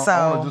 I want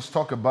to just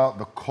talk about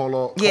the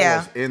colors in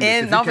this. And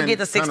If don't you forget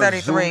can the kinda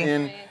 633. zoom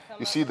in,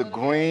 you see the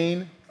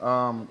green.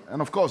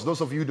 And of course,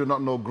 those of you who do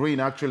not know, green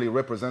actually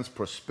represents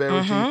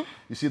prosperity.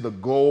 You see the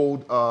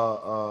gold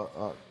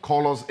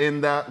colors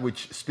in that,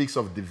 which speaks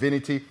of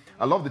divinity.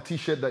 I love the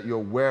T-shirt that you're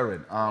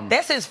wearing.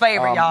 That's his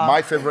favorite, y'all.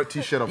 My favorite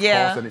T-shirt, of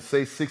course, and it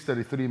says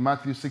 633,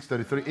 Matthew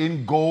 633,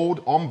 in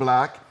gold on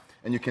black,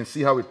 and you can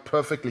see how it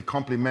perfectly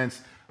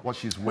complements what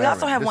she's wearing. We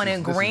also have one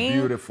in green. This is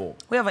beautiful.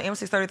 We have an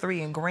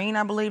M633 in green,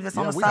 I believe, that's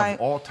on the we site.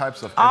 have all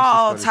types of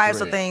All M633,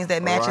 types of things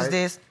that matches all right?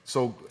 this.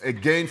 So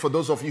again, for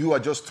those of you who are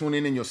just tuning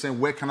in and you're saying,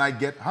 where can I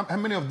get, how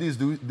many of these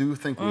do you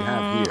think we have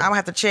here? I'm gonna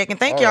have to check. And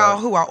thank All y'all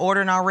right. who are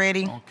ordering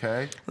already.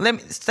 Okay. Let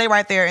me stay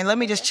right there and let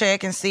me just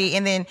check and see.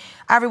 And then,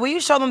 Ivory, will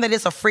you show them that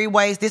it's a free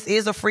waist? This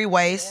is a free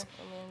waist.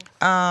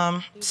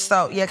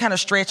 So yeah, kind of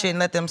stretch it and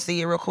let them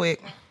see it real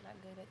quick. Not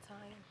good at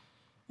tying.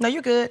 No,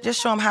 you're good.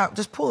 Just show them how.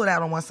 Just pull it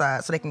out on one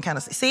side so they can kind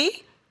of see.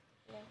 See?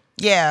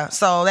 Yeah.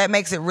 So that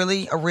makes it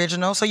really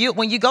original. So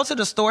when you go to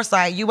the store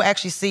site, you will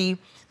actually see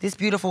this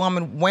beautiful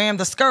woman wearing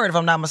the skirt, if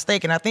I'm not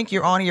mistaken. I think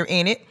you're on here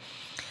in it.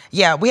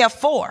 Yeah, we have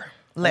 4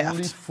 left.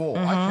 Only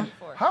 4.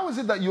 How is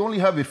it that you only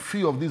have a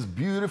few of these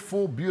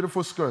beautiful,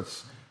 beautiful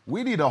skirts?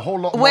 We need a whole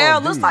lot more Well,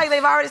 of it looks these. like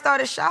they've already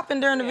started shopping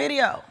during the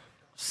video.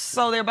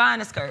 So they're buying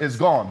the skirt. It's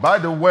gone. By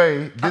the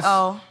way, this.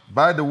 Uh-oh.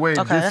 By the way,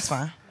 Okay, this. that's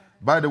fine.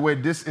 By the way,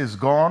 this is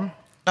gone.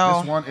 Oh.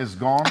 This one is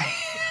gone.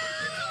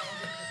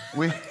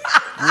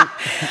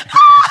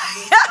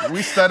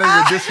 we started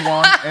with this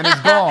one and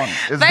it's gone.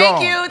 It's Thank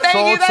gone. you,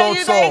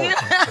 thank you.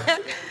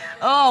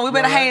 Oh, we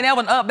better Yeah. hang that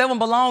one up. That one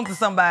belongs to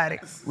somebody.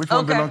 Which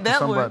one belongs to that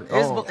somebody?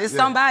 It's Yeah.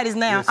 somebody's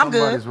now. Yeah, I'm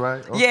good. somebody's,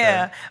 right? Okay.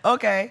 Yeah.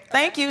 Okay.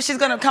 Thank you. She's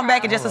gonna come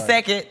back in just a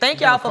second.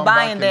 Thank We're y'all gonna for come back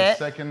buying in a that.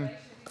 second.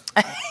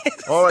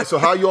 All right, so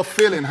how you're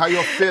feeling? How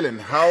you're feeling?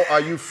 How are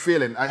you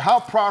feeling? How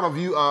proud of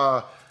you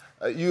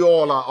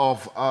all are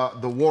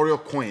of the Warrior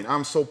Queen?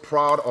 I'm so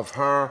proud of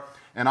her.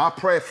 And our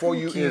prayer for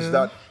you is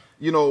that,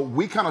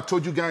 we kind of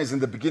told you guys in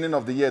the beginning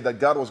of the year that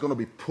God was going to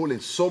be pulling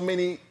so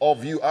many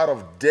of you out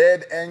of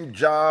dead-end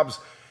jobs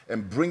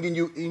and bringing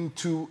you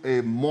into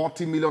a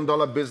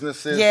multi-million-dollar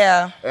businesses.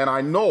 Yeah. And I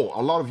know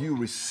a lot of you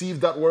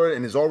received that word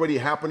and it's already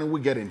happening. We're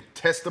getting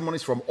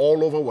testimonies from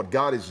all over what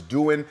God is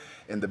doing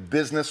in the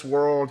business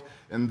world,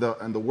 in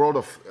the world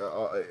of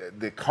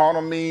the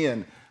economy,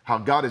 and how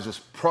God is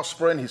just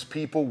prospering his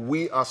people.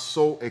 We are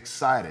so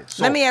excited.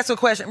 So, Let me ask you a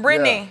question.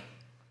 Brittany. Yeah.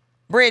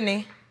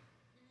 Brittany,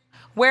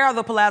 where are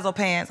the palazzo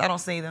pants? I don't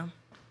see them.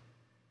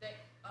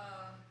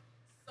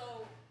 So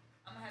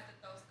I'm gonna have to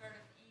throw skirts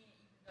in,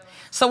 even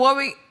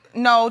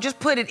though So just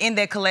put it in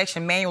that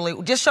collection manually.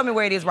 Just show me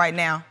where it is right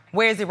now.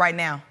 Where is it right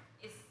now?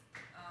 it's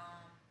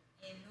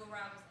in New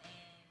Arrivals and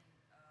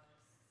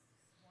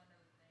one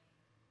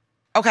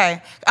other thing.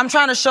 Okay. I'm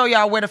trying to show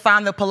y'all where to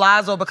find the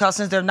palazzo because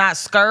since they're not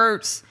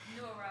skirts.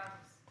 New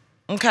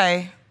Arrivals.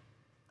 Okay.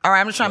 All right,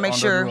 I'm just trying to make under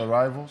sure. New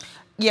arrivals.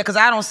 Yeah, because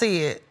I don't see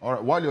it. All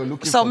right, while you're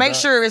looking So for make that,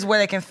 sure it's where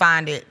they can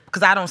find it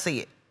because I don't see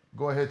it.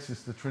 Go ahead,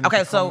 Sister Trinity.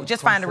 Okay, so come-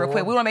 just come find it real quick.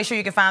 We forward. want to make sure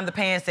you can find the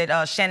pants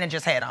that Shannon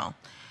just had on.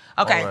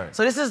 Okay, All right.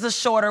 so this is the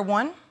shorter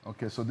one.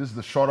 Okay, so this is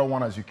the shorter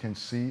one, as you can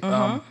see.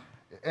 Mm-hmm.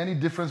 Any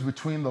difference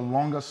between the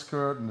longer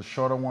skirt and the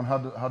shorter one? How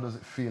does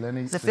it feel?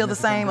 Does it feel the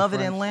same other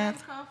than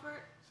length?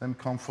 Comfort. Same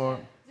comfort?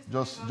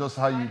 Just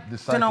how you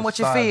decide Depending on to what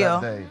you style feel.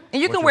 that day.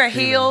 And you what can you're wear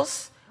feeling.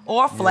 heels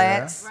or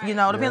flats. Right. You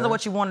know, depends Yeah. on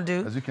what you want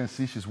to do. As you can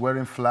see, she's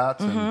wearing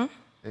flats and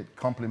it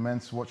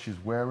complements what she's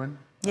wearing.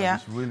 Yeah.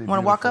 It's really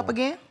Want to walk up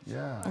beautiful. again?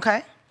 Yeah.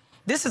 Okay.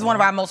 This is one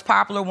of our most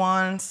popular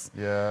ones.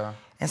 Yeah.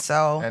 And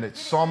so, And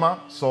it's summer,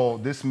 so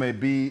this may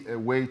be a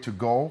way to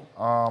go.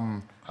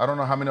 I don't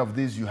know how many of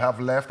these you have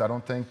left. I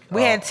don't think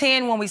we had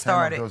 10 when we 10 of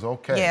started. those.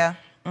 Okay. Yeah.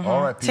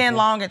 All right, 10 people.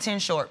 long and 10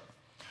 short.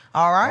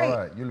 All right. All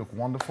right, you look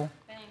wonderful.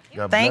 Thank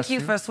God Thank bless you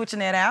for switching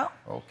that out.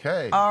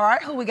 Okay. All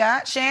right, who we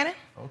got? Shannon?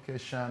 Okay,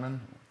 Shannon.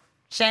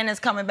 Shannon's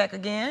coming back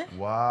again.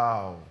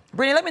 Wow.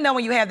 Brittany, let me know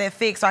when you have that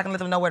fixed so I can let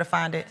them know where to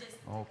find it.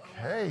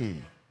 Okay.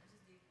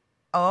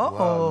 Oh.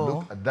 Wow,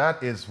 look,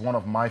 that is one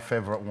of my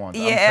favorite ones.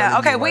 I'm Yeah, telling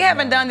okay, you we right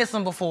haven't now. done this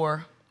one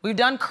before. We've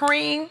done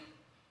cream,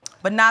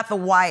 but not the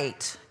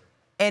white.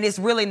 And it's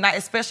really nice,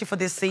 especially for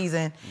this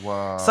season.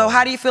 Wow. So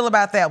how do you feel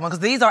about that one? Because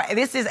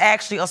this is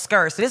actually a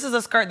skirt. So this is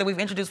a skirt that we've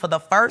introduced for the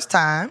first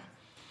time.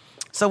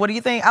 So what do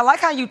you think? I like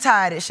how you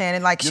tied it,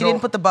 Shannon. Like, she didn't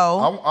put the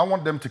bow. I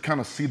want them to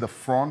kind of see the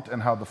front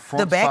and how the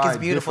front The back is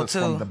side beautiful, differs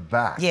too. from the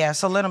back. Yeah,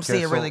 so let them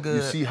see it so really good.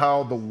 You see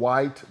how the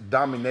white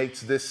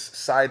dominates this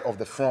side of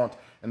the front,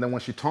 and then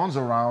when she turns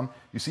around,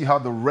 you see how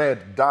the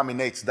red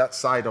dominates that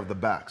side of the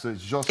back. So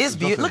it's just It's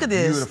beautiful. Look at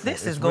this.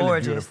 This is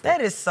gorgeous. That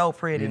is so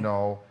pretty. You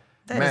know,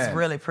 That is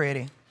really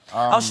pretty.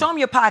 Show them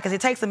your pockets. It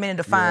takes a minute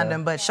to find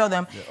them, but show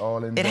them.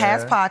 all in It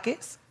has there.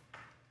 pockets.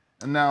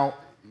 And now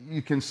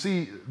you can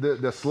see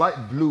the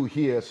slight blue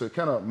here, so it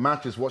kind of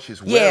matches what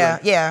she's wearing.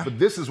 Yeah. But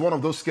this is one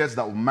of those skirts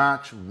that will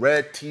match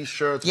red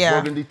T-shirts,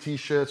 burgundy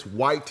T-shirts,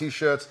 white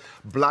T-shirts,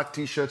 black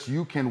T-shirts.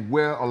 You can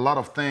wear a lot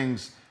of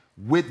things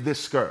with this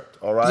skirt,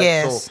 all right?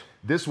 Yes. So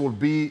this will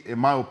be, in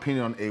my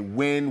opinion, a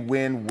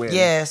win-win-win.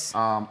 Yes.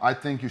 I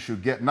think you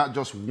should get not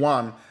just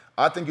one,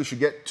 I think you should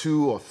get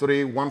 2 or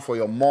 3, one for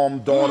your mom,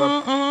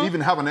 daughter, even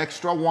have an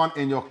extra one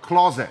in your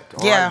closet,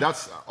 all right?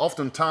 That's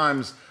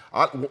oftentimes,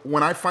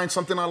 when I find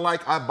something I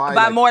like, I buy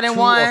like more than 2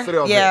 one. or 3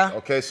 of Yeah. it.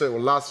 Okay, so it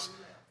will last.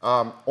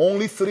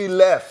 Only 3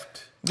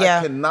 left. Yeah.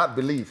 I cannot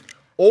believe.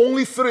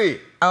 Only 3.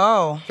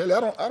 Oh. Kelly, I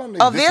don't know.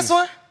 Oh, this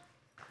one?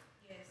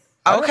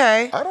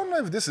 Okay. I don't know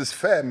if this is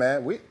fair,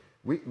 man. We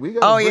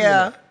got Oh,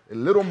 yeah. a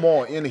little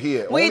more in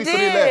here. We Only 3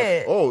 did.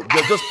 left. Oh,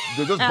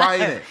 they're just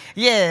buying it.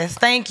 Yes,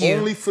 thank you.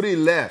 Only 3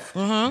 left.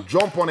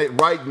 Jump on it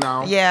right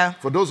now. Yeah.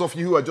 For those of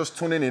you who are just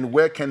tuning in,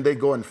 where can they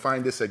go and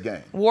find this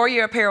again?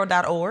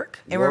 WarriorApparel.org.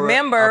 And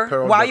remember,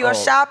 WarriorApparel.org. while you're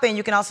shopping,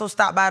 you can also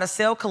stop by the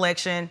sale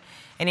collection.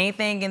 And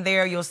anything in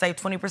there, you'll save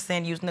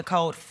 20% using the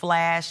code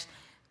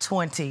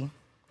FLASH20.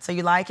 So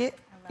you like it?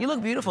 You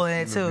look beautiful in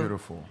it, You too. look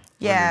beautiful.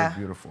 Yeah. You look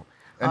beautiful.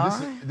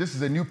 And this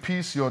is a new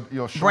piece you're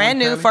showing, Brand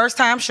new, Kelly? first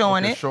time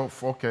showing it. First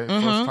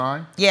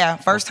time? Yeah,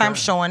 first time Okay.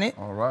 showing it.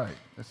 All right.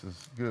 This is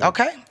good.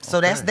 Okay,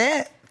 so that's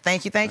that.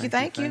 Thank you. Thank you.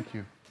 Let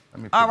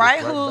me put All this right,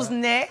 who's back.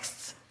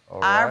 next? All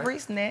right.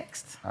 Ivory's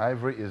next.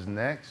 Ivory is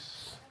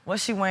next.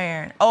 What's she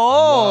wearing? Oh,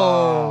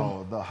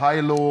 Wow, the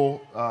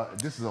high-low.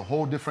 This is a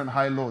whole different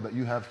high-low that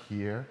you have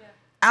here.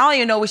 I don't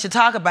even know we should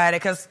talk about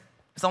it because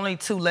it's only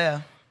 2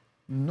 left.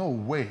 No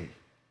way.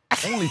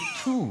 Only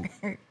 2.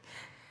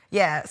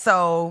 Yeah,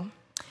 so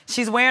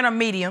she's wearing a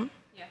medium.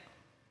 Yeah.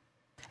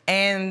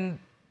 And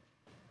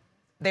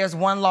there's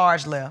 1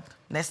 large left.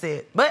 That's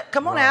it. But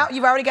come on Wow. out.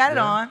 You've already got it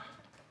Yeah. on.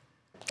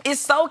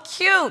 It's so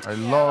cute. I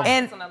love.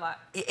 And This one a lot.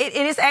 it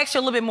is actually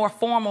a little bit more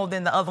formal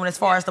than the other one as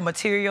far as the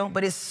material,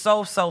 but it's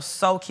so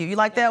cute. You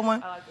like that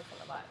one? I like this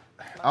one a lot.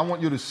 I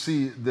want you to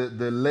see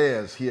the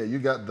layers here. You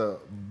got the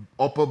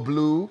upper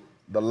blue,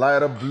 the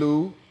lighter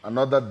blue,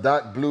 another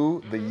dark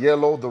blue, the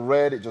yellow, the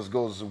red. It just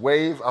goes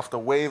wave after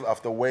wave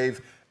after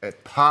wave.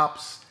 It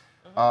pops.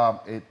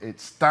 It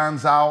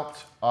stands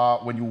out.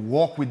 When you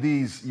walk with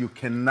these, you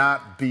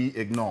cannot be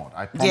ignored.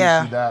 I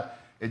promise you that.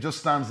 It just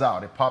stands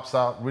out. It pops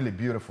out. Really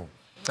beautiful.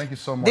 Thank you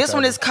so much. This one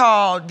Ivory. is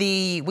called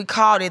we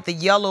called it the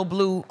yellow,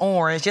 blue,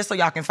 orange, just so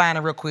y'all can find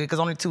it real quick, because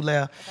only 2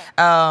 left.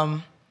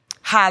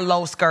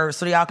 High-low skirt,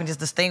 so y'all can just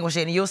distinguish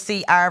it. And you'll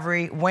see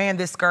Ivory wearing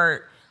this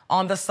skirt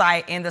on the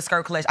site in the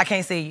skirt collection. I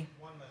can't see you.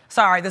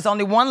 Sorry, there's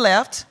only 1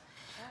 left.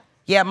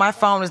 Yeah, my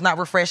phone is not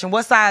refreshing.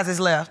 What size is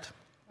left?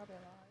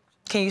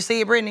 Can you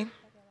see it, Brittany?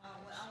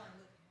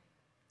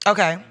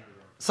 Okay,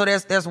 so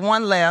there's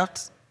 1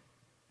 left.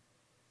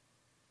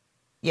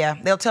 Yeah,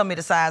 they'll tell me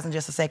the size in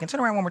just a second. Turn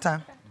around one more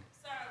time.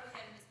 Sorry, we're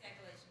having this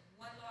calculation.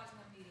 1 large,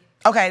 1 medium.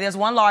 Okay, there's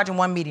 1 large and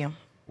 1 medium.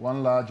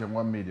 1 large and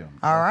 1 medium.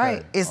 All Okay.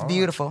 right, it's All right.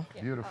 beautiful.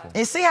 Beautiful.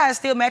 And see how it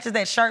still matches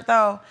that shirt,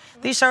 though?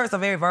 These shirts are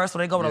very versatile.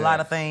 They go with a lot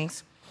of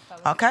things.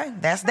 Okay,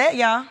 that's that,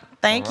 y'all.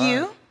 Thank All right.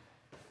 you.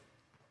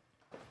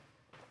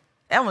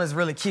 That one is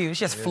really cute. She's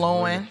just It's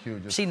flowing. really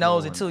cute, just She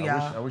knows it, too, flowing.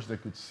 y'all. I wish they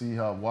could see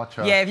her. Watch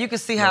her. Yeah, if you could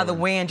see how the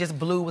flowing. wind just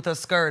blew with her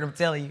skirt, I'm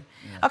telling you.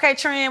 Okay,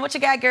 Trent, what you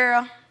got,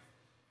 girl?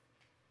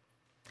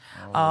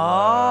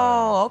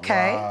 Oh,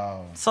 okay.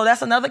 Wow. So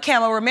that's another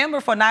camo.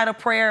 Remember, for Night of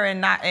Prayer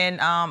and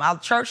our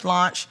church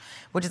launch,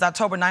 which is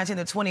October 19th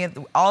and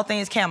 20th, all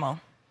things camo.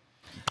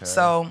 Okay.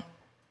 So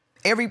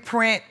every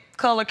print,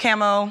 color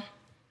camo,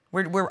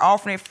 we're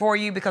offering it for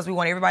you because we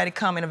want everybody to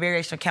come in a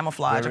variation of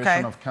camouflage,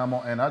 Variation okay? of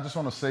camo. And I just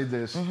want to say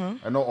this.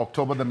 Mm-hmm. I know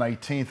October the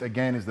 19th,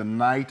 again, is the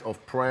night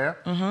of prayer.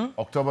 Mm-hmm.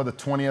 October the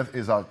 20th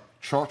is our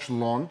church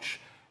launch.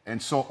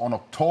 And so on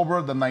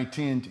October the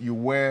 19th, you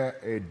wear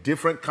a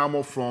different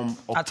camo from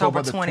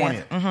October the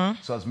 20th.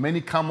 Mm-hmm. So as many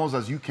camos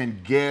as you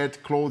can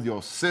get, clothe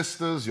your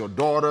sisters, your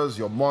daughters,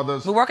 your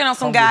mothers. We're working on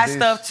some Come with guy this.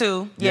 stuff,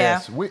 too.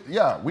 Yes, we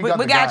got We the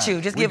got guys.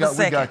 you. Just We give us a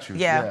second. We got you.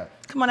 Yeah.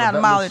 Come on But out and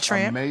that model looks it,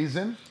 Trent.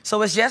 amazing.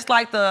 So it's just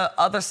like the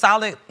other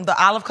solid, the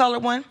olive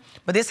colored one,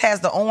 but this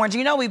has the orange.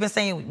 You know, we've been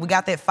saying we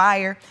got that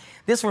fire.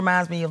 This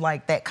reminds me of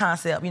like that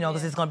concept, you know,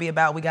 because it's gonna be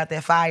about we got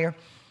that fire,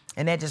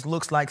 and that just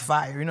looks like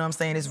fire. You know what I'm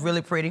saying? It's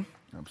really pretty.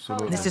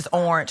 Absolutely. This is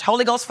orange,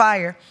 Holy Ghost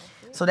fire.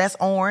 So that's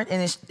orange,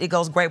 and it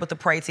goes great with the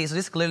pray tee. So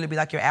this could literally be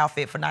like your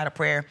outfit for night of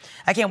prayer.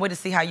 I can't wait to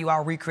see how you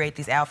all recreate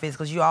these outfits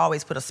because you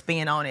always put a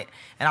spin on it,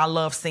 and I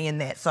love seeing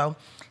that. So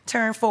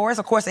turn forwards.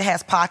 Of course, it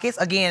has pockets.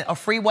 Again, a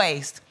free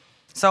waist.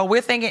 So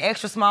we're thinking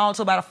extra small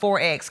to about a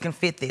 4X can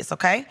fit this,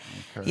 okay?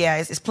 Yeah,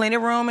 it's plenty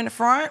of room in the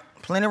front,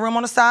 plenty of room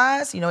on the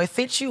sides. You know, it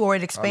fits you or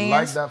it expands.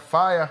 I like that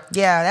fire.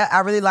 Yeah, I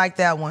really like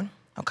that one.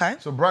 Okay.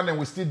 So Brandon,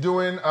 we're still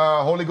doing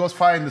Holy Ghost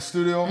Fire in the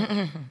studio.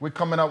 We're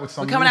coming out with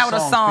some We're coming new out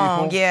with songs, a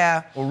song, people.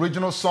 yeah.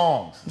 Original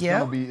songs.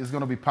 Yeah. It's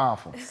gonna be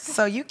powerful.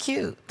 So you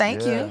cute.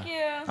 Thank Yeah. you. Thank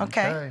you.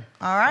 Okay.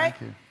 All right.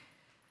 Thank you.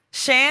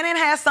 Shannon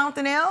has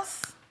something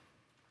else.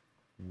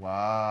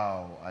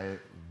 Wow.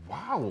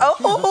 Wow.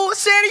 Oh,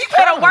 Shannon, you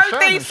better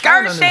work these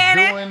skirts,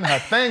 Shannon. Is doing her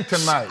thing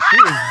tonight. She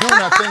is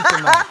doing her thing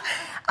tonight.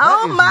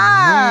 Oh, That is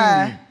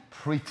my. really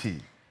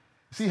pretty.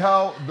 See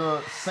how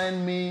the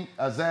Send Me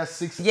Isaiah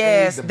 6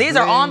 Yes, these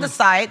are on the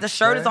site. The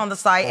shirt is Okay. on the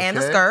site and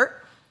the Okay.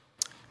 skirt.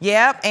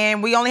 Yep,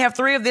 and we only have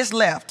 3 of this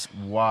left.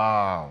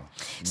 Wow.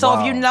 So Wow.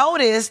 if you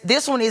notice,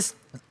 this one is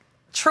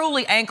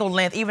truly ankle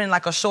length, even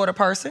like a shorter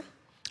person.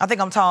 I think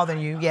I'm taller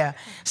than you, yeah.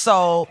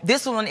 So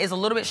this one is a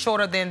little bit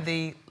shorter than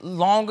the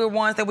longer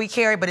ones that we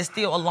carry, but it's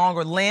still a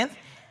longer length.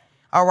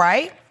 All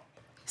right?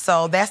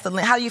 So that's the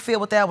length. How do you feel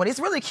with that one? It's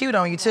really cute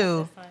on you,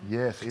 too.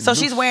 Yes. it So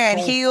she's looks wearing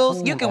so heels.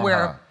 cool You can on wear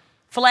her.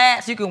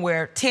 flats. You can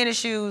wear tennis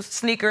shoes,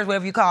 sneakers,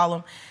 whatever you call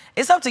them.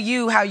 It's up to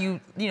you how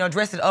you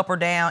dress it up or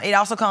down. It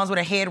also comes with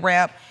a head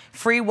wrap,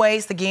 free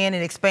waist. Again,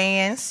 it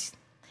expands.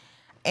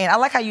 And I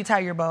like how you tie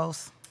your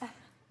bows,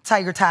 tie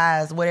your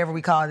ties, whatever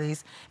we call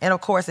these. And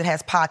of course, it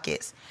has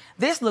pockets.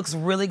 This looks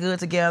really good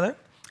together.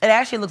 It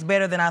actually looks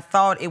better than I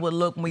thought it would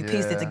look when we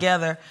pieced it Yeah.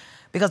 together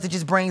because it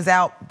just brings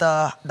out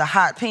the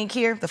hot pink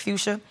here, the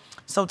fuchsia.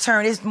 So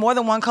it's more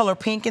than one color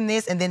pink in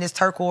this, and then this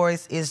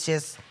turquoise is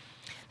just.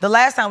 The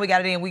last time we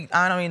got it in,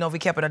 I don't even know if we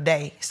kept it a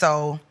day.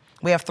 So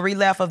we have 3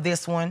 left of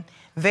this one.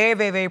 Very,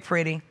 very, very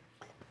pretty.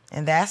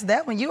 And that's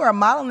that one. You are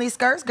modeling these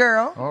skirts,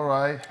 girl. All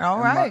right. All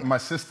And right. My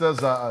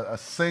sisters are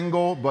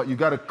single, but you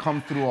got to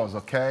come through us,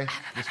 okay?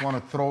 Just want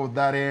to throw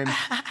that in.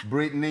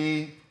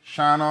 Brittany,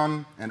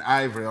 Shannon, and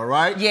Ivory, all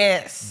right?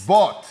 Yes.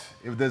 But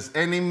if there's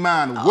any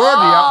man worthy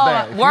out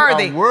there, if you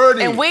worthy. are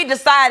worthy And we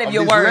decide if of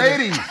you're these worthy.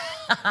 ladies,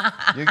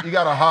 you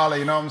got to holler,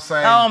 you know what I'm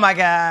saying? Oh, my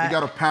God. You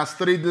got to pass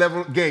 3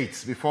 level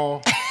gates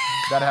before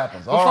that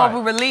happens. All Before right.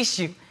 we release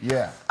you.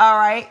 Yeah. All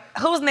right.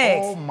 Who's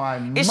next? Oh, my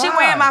Is she my.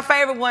 wearing my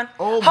favorite one?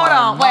 Oh, Hold my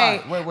on.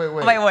 my.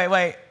 Wait.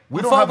 Wait.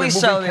 We Before don't have we a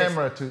show moving this.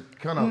 camera to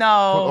kind of.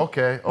 No.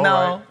 Okay. All no,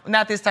 right.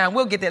 not this time.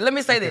 We'll get there. Let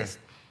me say this.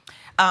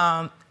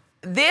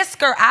 This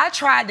skirt, I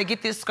tried to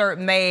get this skirt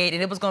made,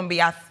 and it was going to be,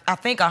 I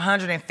think,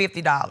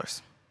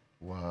 $150.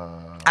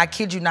 Wow. I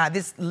kid you not.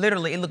 This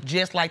literally, it looked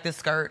just like this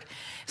skirt.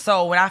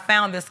 So when I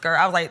found this skirt,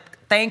 I was like,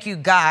 thank you,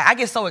 God. I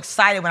get so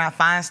excited when I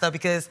find stuff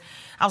because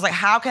I was like,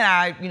 how can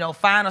I,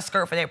 find a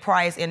skirt for that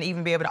price and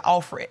even be able to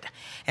offer it?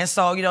 And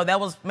so, that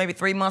was maybe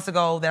 3 months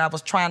ago that I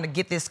was trying to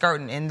get this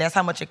skirt, and that's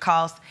how much it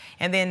cost.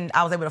 And then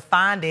I was able to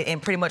find it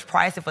and pretty much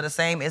price it for the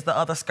same as the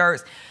other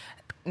skirts.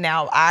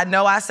 Now, I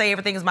know I say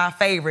everything is my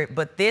favorite,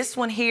 but this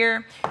one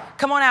here,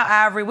 come on out,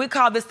 Ivory. We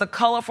call this the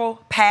colorful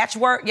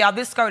patchwork. Y'all,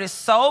 this skirt is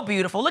so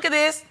beautiful. Look at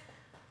this.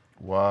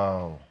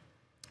 Wow.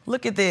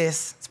 Look at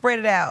this. Spread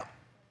it out.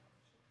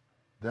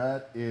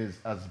 That is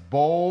as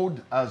bold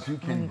as you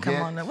can Come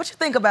get. on now. What you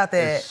think about A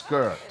that?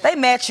 skirt. They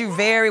match you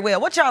very well.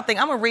 What y'all think?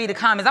 I'm going to read the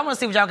comments. I want to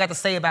see what y'all got to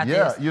say about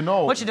Yeah, this.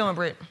 What you doing,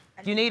 Britt?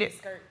 You need it?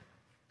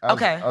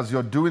 Okay. As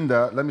you're doing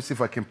that, let me see if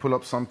I can pull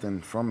up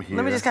something from here.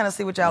 Let me just kind of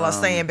see what y'all are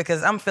saying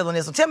because I'm feeling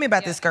this one. Tell me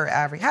about this skirt,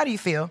 Ivory. How do you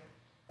feel?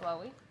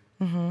 Flowy.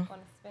 Want to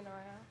spin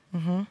around a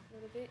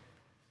little bit.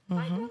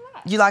 Like it a lot.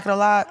 You like it a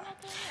lot?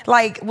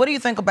 Like, what do you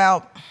think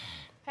about...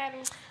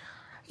 Patterns.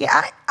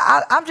 Yeah,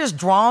 I'm just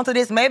drawn to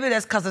this. Maybe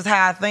that's because it's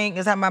how I think.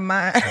 It's how my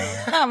mind,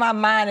 my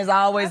mind is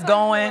always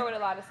going. With a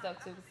lot of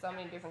stuff too, so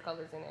many different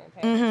colors in there and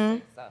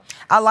patterns. So.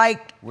 I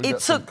like We it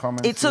got some took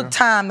comments here.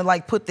 time to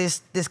like put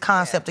this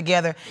concept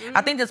together.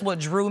 I think that's what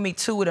drew me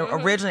to it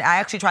originally. I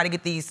actually tried to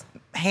get these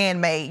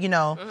handmade,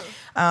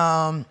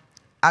 a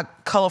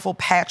colorful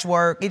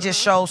patchwork. It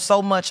just shows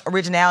so much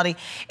originality,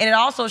 and it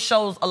also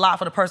shows a lot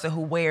for the person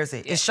who wears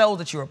it. It shows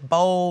that you're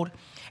bold.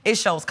 It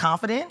shows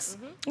confidence.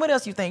 What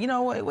else you think?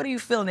 What are you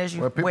feeling as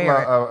you Well, people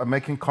wear it? are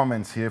making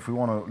comments here. If we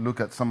want to look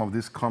at some of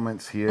these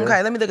comments here.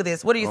 Okay, let me look at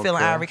this. What are you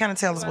feeling, Okay. Ivory? Kind of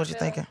tell us what you're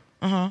thinking.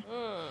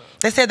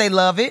 They said they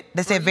love it.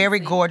 They said very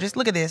Breezy. gorgeous.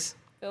 Look at this.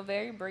 Feel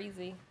very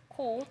breezy,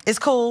 cool, It's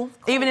cool,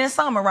 even in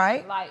summer,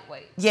 right?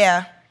 lightweight,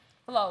 Yeah.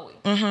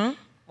 flowy.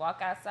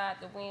 Walk outside,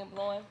 the wind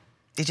blowing.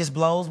 It just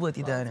blows with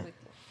you, doesn't it? With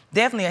you.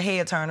 Definitely a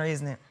head turner,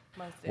 isn't it?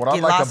 Most What I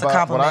Get like lots of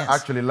about what I compliments.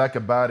 actually like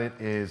about it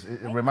is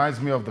it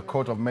reminds me of the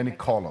coat of many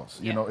colors.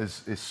 You know,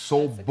 it's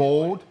so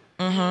bold.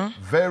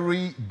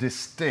 Very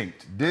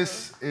distinct.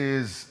 This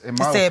is, in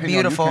my said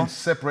opinion, beautiful. you can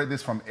separate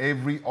this from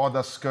every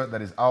other skirt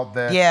that is out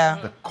there. Yeah.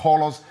 The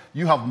colors,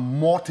 you have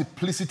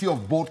multiplicity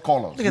of both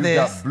colors. Look at You've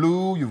this. got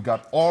blue, you've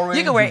got orange.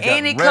 You can wear you've got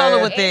any red.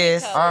 color with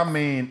this. I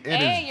mean, it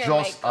And is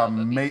your just makeup would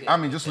be amazing. good I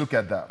mean, just look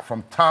at that.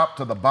 From top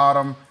to the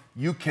bottom,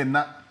 you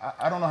cannot,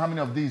 I don't know how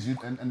many of these,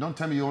 and don't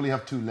tell me you only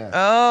have 2 left.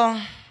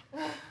 Oh,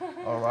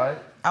 All right.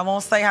 I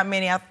won't say how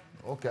many.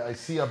 Okay, I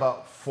see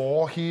about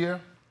 4 here.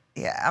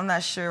 Yeah, I'm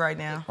not sure right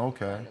now.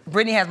 Okay.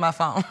 Brittany has my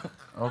phone.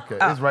 Okay,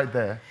 Oh. it's right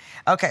there.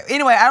 Okay.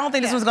 Anyway, I don't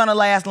think this one's gonna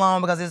last long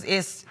because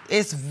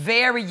it's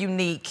very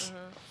unique.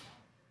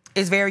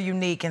 It's very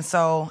unique, and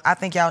so I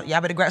think y'all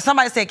better grab.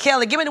 Somebody said,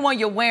 Kelly, give me the one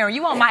you're wearing.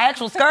 You want my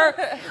actual skirt?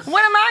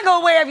 When am I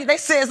gonna wear?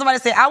 Somebody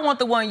said, I want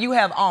the one you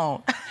have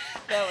on,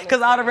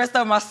 because all the rest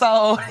of them are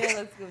sold. It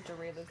looks good,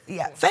 Jaree. Looks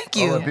Yeah, good. thank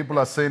you. All right, people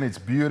are saying it's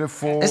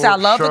beautiful. It said, I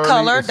love the Shirley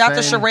color. is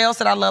Dr. saying- Sherelle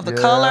said, I love the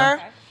Yeah.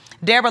 color.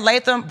 Deborah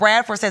Latham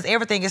Bradford says,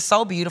 everything is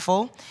so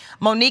beautiful.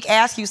 Monique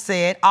Askew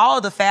said, all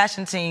of the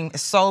fashion team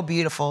is so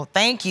beautiful.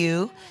 Thank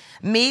you.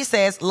 Me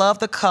says, love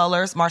the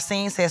colors.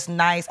 Marcine says,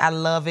 nice, I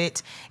love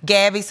it.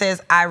 Gabby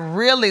says, I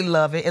really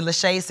love it. And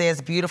Lachey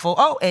says, beautiful.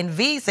 Oh, and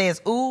V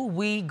says, ooh,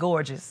 we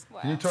gorgeous.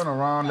 Can you turn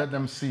around, let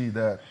them see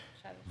that?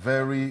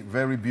 Very,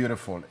 very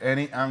beautiful.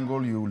 Any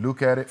angle you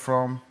look at it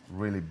from,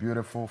 really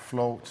beautiful.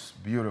 Floats,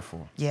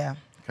 beautiful. Yeah.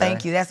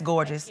 Thank you. That's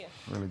gorgeous.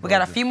 Really We got a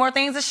gorgeous. few more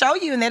things to show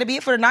you, and that'll be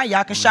it for tonight.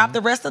 Y'all can shop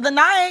the rest of the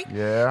night.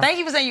 Yeah. Thank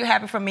you for saying you're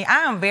happy for me. I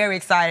am very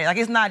excited. Like,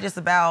 it's not just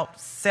about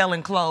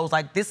selling clothes.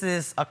 Like, this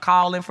is a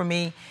calling for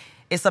me.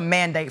 It's a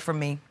mandate for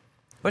me.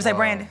 What did you say,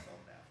 Brandon?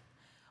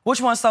 Which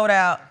one sold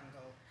out?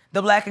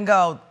 The black and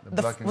gold.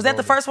 black and Was that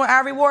the gold. first one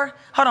Ivory wore?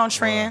 Hold on,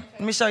 Trend.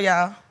 Let me show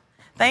y'all.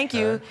 Thank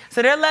you.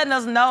 So they're letting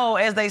us know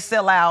as they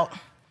sell out.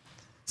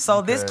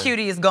 So this Okay.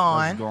 cutie is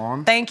gone. That's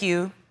gone. Thank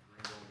you.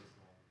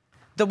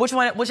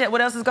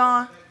 What else is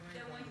gone?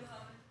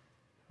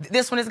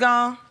 This one is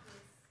gone?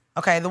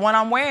 Okay, the one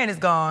I'm wearing is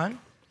gone.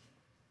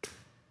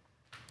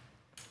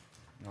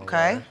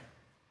 Okay.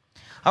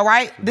 All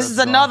right, this is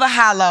that's another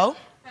high-low.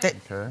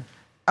 Okay.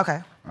 Okay.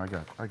 I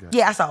got it.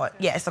 Yeah, I saw it.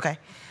 Yeah, it's okay.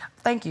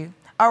 Thank you.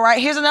 All right,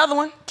 here's another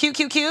one. Cute,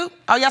 cute, cute.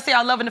 Oh, y'all see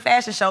I'm loving the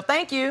fashion show.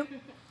 Thank you.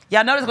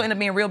 Y'all know this is going to end up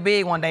being real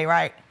big one day,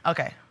 right?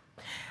 Okay.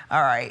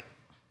 All right.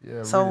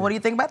 Yeah, So really. what do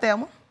you think about that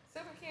one?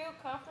 Super cute,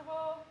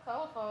 comfortable,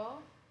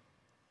 colorful.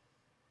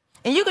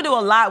 And you can do a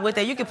lot with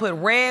it. You can put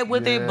red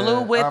with it, Yeah,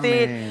 blue with I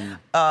it,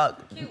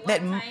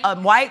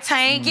 mean- white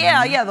tank.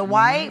 Yeah, the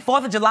white.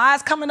 4th of July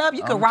is coming up.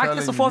 You could I'm rock telling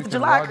this for you, 4th you of can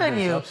July, rock couldn't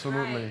this, you?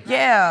 Absolutely.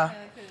 Yeah.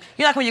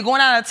 You like when you're going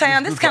out of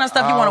town, this Just kind of for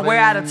stuff you want to wear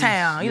out of outings,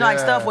 town. You know, like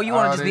stuff where you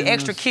want to just be outings,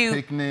 extra cute.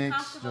 Picnics,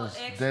 Comfortable,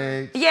 just extra.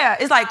 dates. Yeah,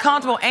 it's like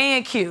comfortable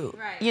and cute.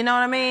 Right. You know what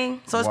I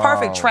mean? So it's Wow.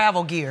 perfect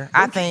travel gear,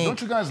 I think.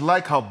 Don't you guys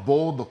like how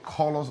bold the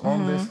colors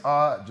on this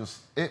are? Just,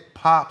 it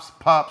pops,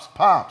 pops,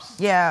 pops.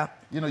 Yeah.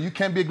 You know, you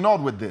can't be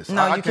ignored with this.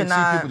 No, I you can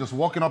cannot. see people just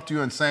walking up to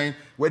you and saying,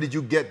 where did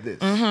you get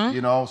this?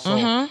 You know,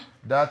 so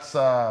that's...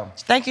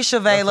 Thank you,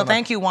 Shavela.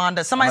 Thank you,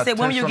 Wanda. Somebody an said,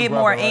 when will you attention get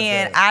more grabber right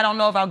in? there. I don't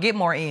know if I'll get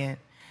more in.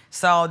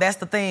 So that's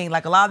the thing.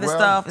 Like, a lot of this Well,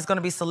 stuff is going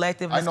to be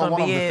selective. I It's know going one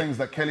to of be the it. things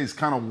that Kelly's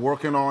kind of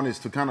working on is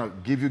to kind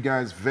of give you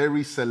guys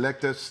very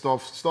selective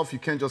stuff you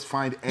can't just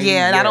find anywhere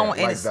Yeah, and I don't-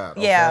 and like it's- that.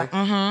 yeah,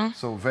 Okay?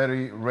 So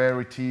very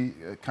rarity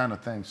kind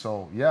of thing.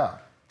 So yeah.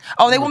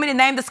 Oh, they want me to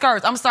name the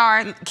skirts. I'm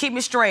sorry. Keep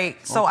me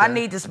straight. So I Okay.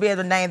 need to be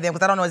able to name them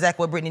because I don't know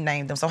exactly what Brittany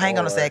named them. So hang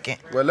on a All right. second.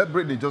 Well, let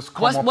Brittany just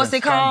come What's- up what's and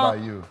it stand called?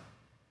 by you.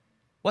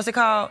 What's it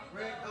called?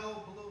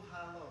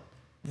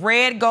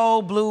 Red,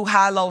 gold, blue,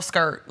 high-low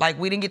skirt. Like,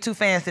 we didn't get too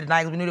fancy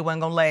tonight because we knew it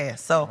wasn't going to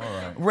last. So,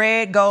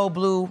 red, gold,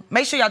 blue.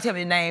 Make sure y'all tell me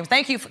the names.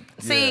 Thank you.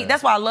 See, Yeah.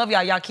 that's why I love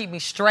y'all. Y'all keep me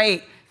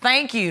straight.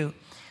 Thank you.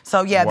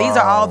 So, yeah, these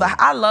are all the... Wow.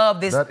 I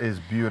love this. That is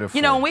beautiful.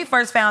 You know, when we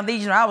first found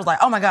these, you know, I was like,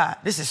 oh, my God,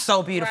 this is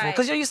so beautiful. Right.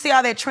 Because, you see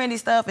all that trendy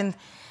stuff, and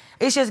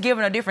it's just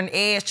giving a different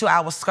edge to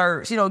our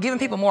skirts. You know, giving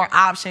people more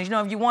options. You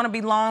know, if you want to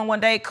be long one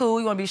day, cool.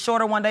 You want to be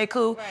shorter one day,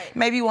 cool. Right.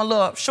 Maybe you want a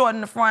little short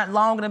in the front,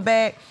 long in the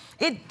back.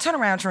 Turn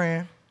around,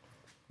 trend.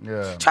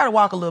 Yeah. Try to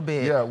walk a little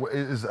bit. Yeah,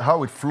 is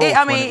how it flows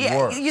I when mean, it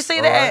works. you see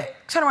all that? right?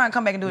 Turn around and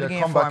come back and do it Yeah,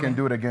 again come for back me. and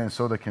do it again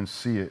so they can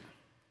see it.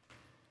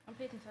 I'm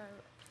picking her.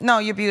 No,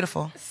 you're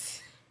beautiful.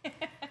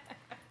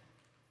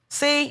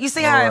 See? You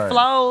see how All it right.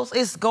 flows?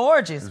 It's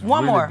gorgeous. It's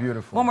One really more.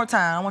 beautiful. One more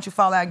time. I want you to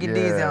fall out and get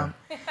dizzy Yeah. on.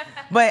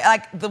 But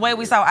like the way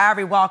we saw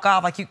Ivory walk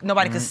off, like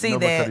nobody could see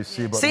Nobody that. could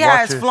see, but how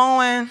watch it's it.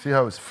 flowing? See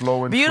how it's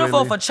flowing Beautiful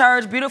freely? for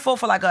church, beautiful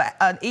for like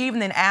an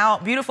evening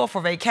out, beautiful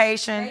for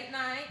vacation. Date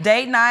night.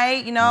 Date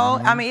night, you know.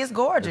 I mean, it's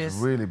gorgeous.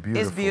 It's really It's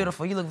beautiful.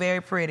 beautiful. You look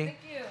very pretty. Thank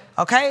you.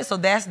 Okay, so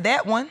that's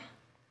that one.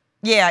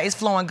 Yeah, it's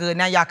flowing good.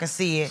 Now y'all can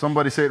see it.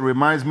 Somebody said it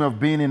reminds me of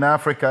being in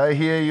Africa. I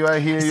hear you, I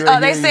hear you, I Oh,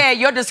 hear they you. said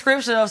your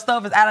description of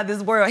stuff is out of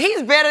this world.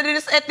 He's better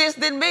at this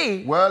than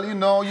me. Well, you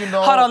know.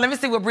 Hold on, let me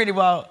see what Brittany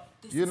bought.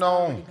 You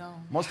know,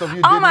 most of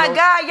you Oh didn't my know.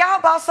 God,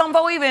 y'all bought something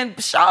before we even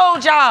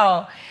showed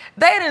y'all.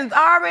 They done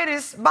already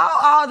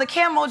bought all the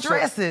camo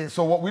dresses.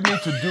 So what we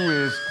need to do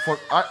is,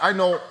 I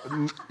know,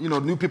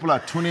 new people are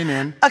tuning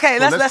in. Okay,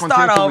 so let's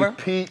start over.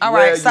 Repeat all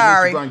where right,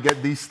 sorry. You need to go and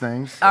get these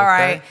things. All okay?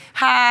 right.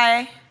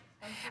 Hi.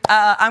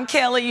 I'm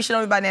Kelly. You should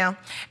know me by now.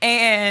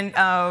 And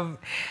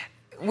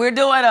we're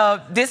doing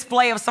a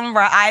display of some of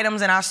our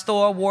items in our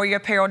store,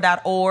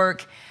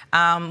 warriorapparel.org.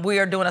 We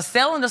are doing a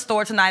sale in the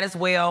store tonight as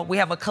well. We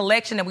have a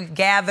collection that we've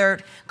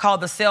gathered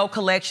called the Sale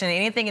Collection.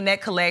 Anything in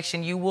that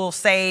collection, you will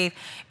save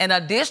an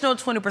additional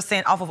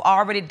 20% off of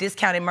already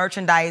discounted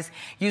merchandise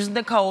using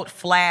the code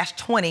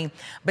FLASH20.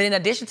 But in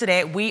addition to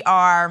that, we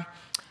are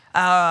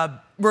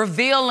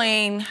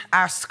revealing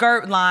our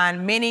skirt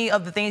line. Many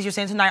of the things you're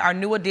seeing tonight are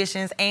new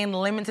additions and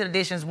limited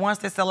editions. Once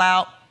they sell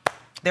out,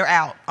 they're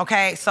out,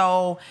 okay?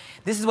 So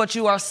this is what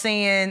you are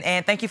seeing,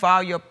 and thank you for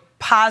all your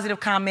positive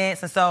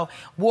comments. And so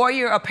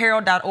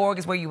warriorapparel.org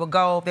is where you will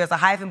go. There's a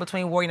hyphen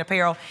between Warrior and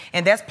Apparel,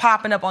 and that's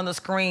popping up on the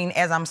screen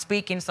as I'm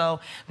speaking.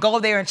 So go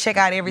there and check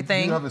out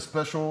everything. Do you have a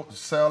special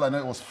sale? I know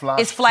it was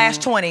Flash. It's Flash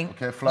 20.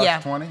 Okay,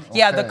 Flash 20? Okay.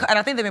 Yeah, and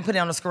I think they've been putting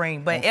it on the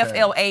screen. But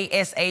okay.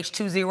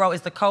 FLASH20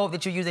 is the code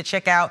that you use at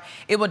checkout.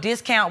 It will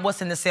discount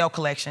what's in the sale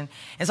collection.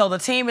 And so the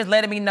team is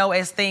letting me know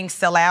as things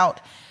sell out.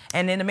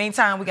 And in the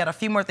meantime, we got a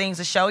few more things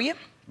to show you.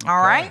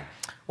 All right.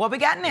 What we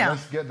got now?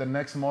 Let's get the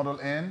next model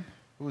in.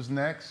 Who's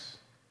next?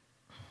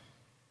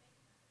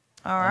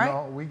 All right.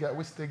 No,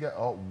 we still got,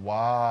 oh,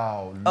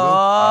 wow. Look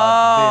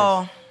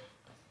at this.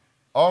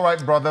 All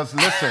right, brothers,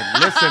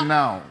 listen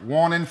now.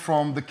 Warning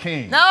from the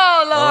king.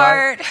 No,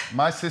 Lord. Right?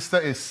 My sister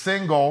is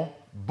single,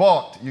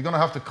 but you're going to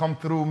have to come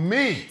through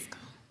me.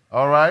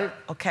 All right?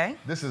 Okay.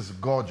 This is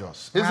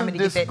gorgeous. Remind me Isn't to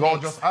get this that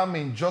gorgeous? next. I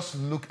mean, just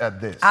look at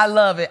this. I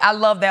love it. I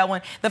love that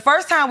one. The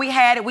first time we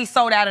had it, we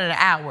sold out in an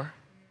hour.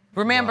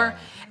 Remember? Wow.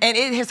 And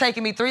it has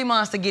taken me 3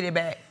 months to get it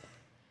back.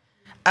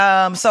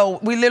 So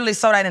we literally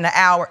sold out in an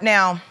hour.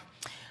 Now,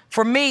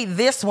 for me,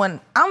 this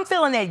one, I'm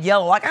feeling that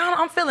yellow. Like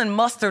I'm feeling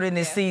mustard in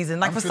this season.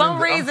 Like for some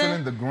reason,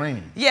 I'm feeling the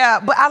green. Yeah,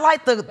 but I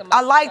like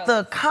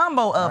the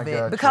combo of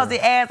it because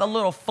it adds a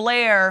little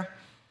flair.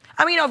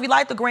 I mean, if you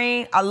like the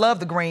green, I love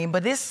the green.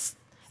 But this,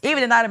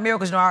 even in Night of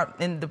Miracles,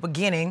 in the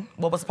beginning,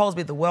 what was supposed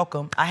to be the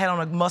welcome, I had on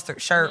a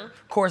mustard shirt.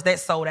 Of course,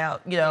 that sold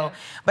out, Yeah.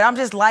 But I'm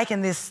just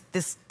liking this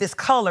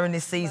color in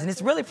this season.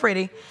 It's really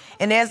pretty.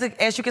 And as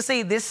you can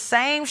see, this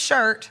same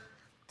shirt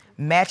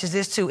matches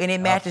this too, and it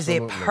matches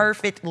it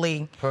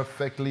perfectly.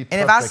 Perfectly.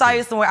 And if I saw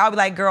you somewhere, I'll be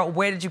like, girl,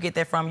 where did you get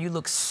that from? You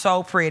look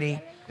so pretty.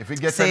 If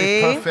it gets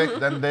any perfect,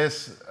 then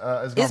this is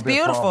going to be It's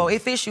beautiful. a problem.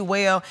 It fits you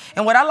well.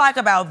 And what I like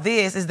about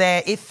this is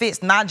that it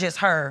fits not just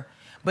her,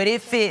 but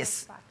it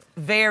fits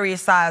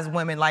various size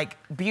women, like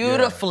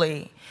beautifully.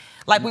 Yeah.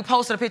 Like we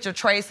posted a picture of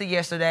Tracy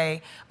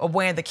yesterday of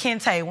wearing the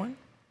Kente one,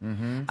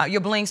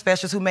 your Bling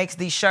Specialist, who makes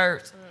these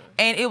shirts.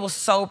 And it was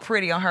so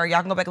pretty on her.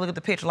 Y'all can go back and look at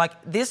the picture. Like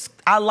this,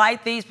 I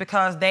like these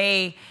because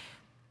they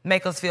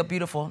make us feel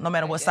beautiful no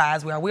matter what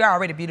size we are. We are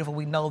already beautiful,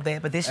 we know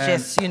that, but this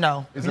just, you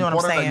know what I'm saying. It's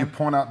important that you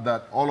point out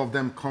that all of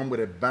them come with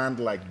a band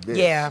like this.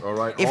 Yeah. All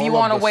right. If you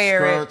want to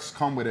wear it, skirts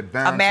come with a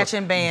band. a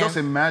matching band. Just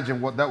imagine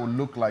what that would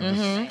look like,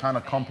 just kind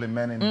of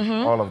complementing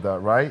all of that,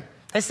 right?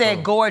 They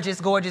said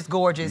gorgeous, gorgeous,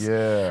 gorgeous.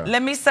 Yeah.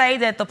 Let me say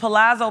that the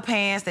palazzo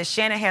pants that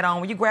Shannon had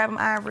on, will you grab them,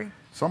 Ivory?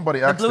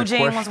 Somebody asked the blue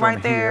jean ones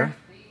right there. Here.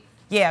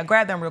 Yeah,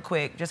 grab them real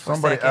quick, just for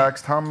Somebody a second.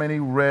 asked how many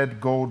red,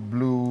 gold,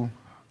 blue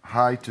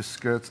high-to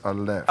skirts are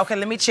left. Okay,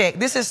 let me check.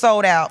 This is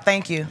sold out.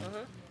 Thank you.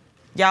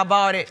 Y'all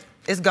bought it.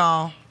 It's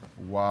gone.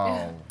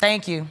 Wow.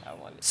 Thank you.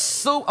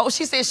 Oh,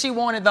 she said she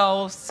wanted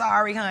those.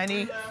 Sorry,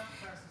 honey.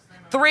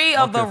 3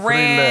 of the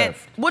red.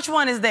 Left. Which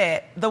one is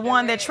that? The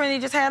one that Trinity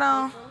just had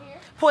on?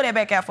 Pull that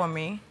back out for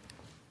me.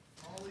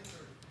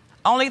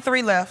 Only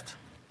 3 left.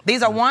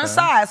 These are one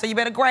size, so you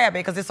better grab it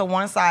because it's a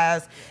one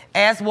size,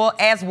 as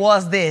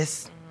was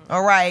this.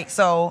 All right,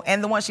 so,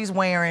 and the one she's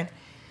wearing.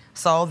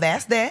 So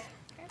that's that.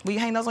 Will you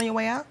hang those on your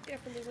way out?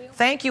 Definitely will.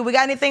 Thank you. We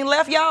got anything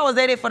left, y'all, or is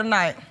that it for the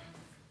night?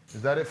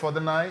 Is that it for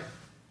the night?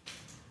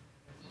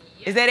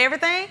 Is that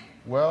everything?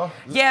 Well.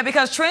 Yeah,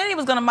 because Trinity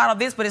was going to model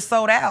this, but it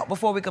sold out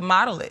before we could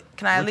model it.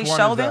 Can I at least one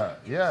show is them? that?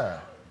 Yeah.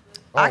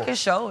 I can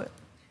show it.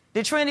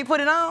 Did Trinity put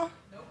it on?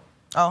 Nope.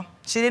 Oh,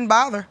 she didn't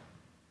bother.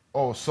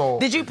 Oh, so.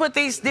 Did you put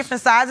these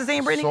different sizes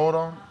in, Brittany? Sold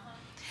on?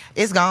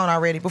 It's gone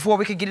already before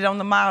we could get it on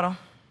the model.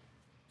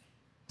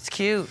 It's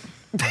cute.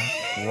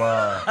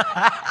 Wow.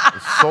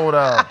 It's sold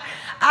out.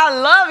 I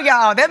love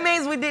y'all. That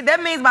means we did.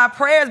 That means my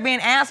prayers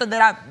being answered.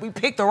 That we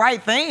picked the right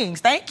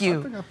things. Thank you.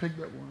 I think I picked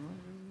that one.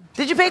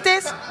 Did you pick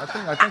this?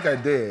 I think I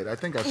did. I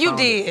think I You found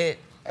did. It.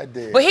 I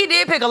did. But he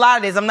did pick a lot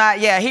of this. I'm not.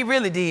 Yeah, he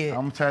really did.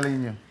 I'm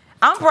telling you.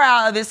 I'm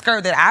proud of this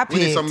skirt that I picked.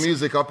 We need some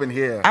music up in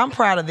here. I'm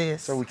proud of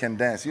this. So we can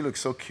dance. You look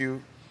so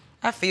cute.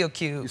 I feel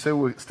cute. You say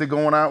we're still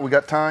going out? We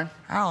got time?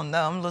 I don't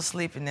know. I'm a little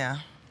sleepy now.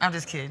 I'm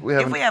just kidding.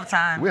 If we have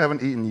time. We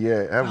haven't eaten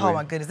yet, have we? Oh,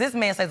 my goodness. This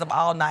man stays up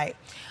all night.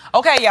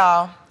 Okay,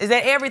 y'all. Is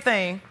that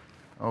everything?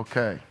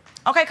 Okay.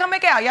 Okay, come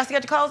back out. Y'all still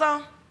got your clothes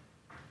on?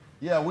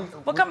 Yeah,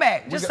 Well, come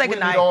back. Just say we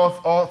goodnight. need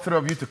all 3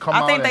 of you to come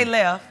out. I think they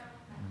left.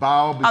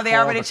 Bow before Are they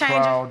already the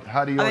changing? crowd.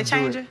 How do you Are they do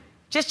changing? it?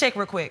 Just check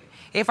real quick.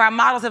 if our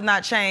models have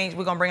not changed,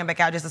 we're going to bring them back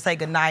out just to say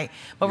goodnight.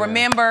 But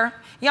remember,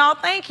 y'all,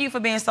 thank you for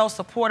being so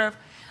supportive.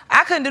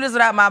 I couldn't do this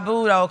without my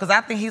boo, though, because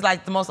I think he's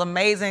like the most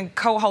amazing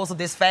co-host of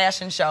this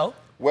fashion show.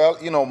 Well,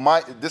 you know,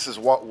 this is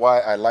why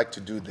I like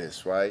to do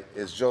this, right?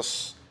 It's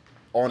just,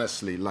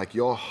 honestly, like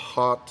your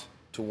heart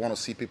to want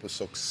to see people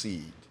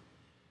succeed.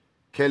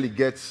 Kelly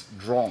gets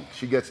drunk.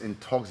 She gets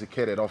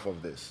intoxicated off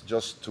of this,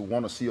 just to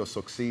want to see you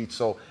succeed.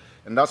 So,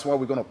 and that's why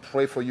we're going to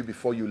pray for you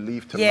before you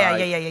leave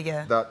tonight.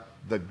 Yeah. That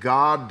the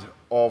God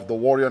of the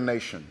Warrior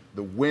Nation,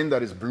 the wind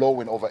that is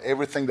blowing over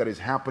everything that is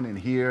happening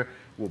here,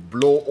 will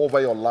blow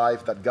over your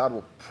life, that God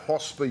will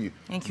prosper you.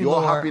 Thank you,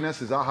 your Lord.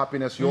 happiness is our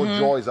happiness. Your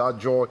joy is our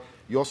joy.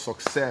 Your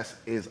success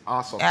is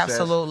our success.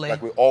 Absolutely.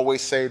 Like we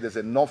always say, there's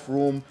enough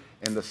room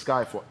in the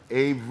sky for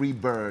every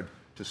bird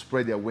to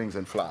spread their wings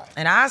and fly.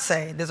 And I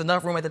say there's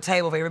enough room at the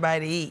table for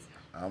everybody to eat.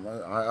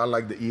 I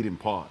like the eating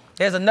part.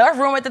 There's enough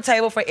room at the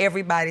table for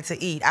everybody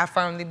to eat. I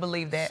firmly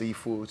believe that.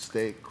 Seafood,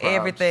 steak, crabs,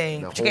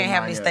 everything. But you can't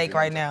have any steak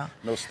right now.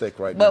 No steak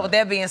right now. But with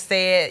that being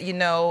said, you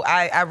know,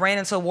 I ran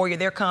into a warrior.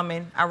 They're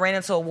coming. I ran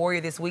into a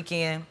warrior this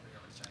weekend.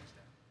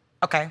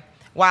 Okay.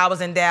 While I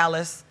was in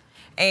Dallas.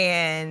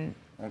 And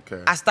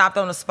I stopped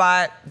on the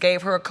spot,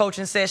 gave her a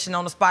coaching session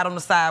on the spot on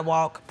the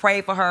sidewalk,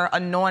 prayed for her,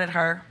 anointed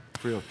her.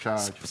 Free of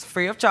charge.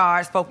 Free of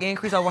charge. Spoke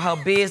increase over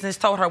her business,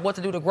 told her what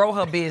to do to grow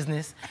her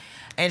business.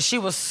 And she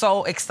was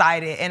so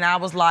excited. And I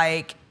was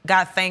like,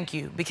 God, thank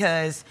you.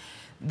 Because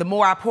the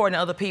more I pour into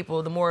other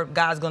people, the more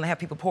God's going to have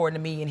people pour into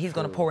me, and he's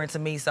going to pour into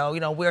me. So, you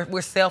know,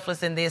 we're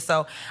selfless in this.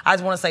 So I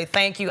just want to say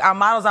thank you. Our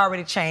model's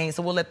already changed,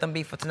 so we'll let them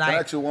be for tonight. Can I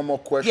ask you one more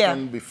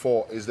question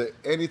before? Is there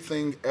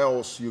anything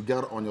else you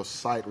got on your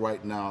site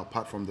right now,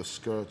 apart from the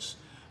skirts,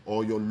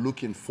 or you're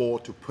looking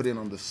forward to putting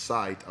on the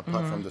site,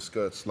 apart from the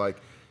skirts? Like,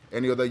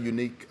 any other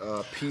unique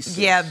pieces?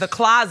 Yeah, the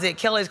closet,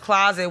 Kelly's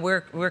Closet.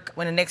 We're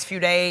in the next few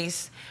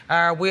days.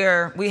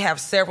 We have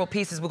several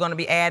pieces we're going to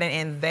be adding,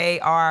 and they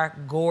are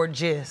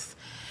gorgeous.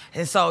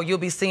 And so you'll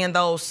be seeing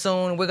those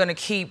soon. We're going to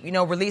keep, you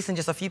know, releasing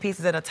just a few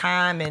pieces at a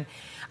time, and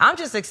I'm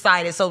just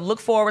excited. So look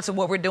forward to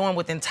what we're doing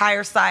with the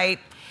entire site.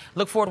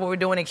 Look forward to what we're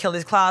doing in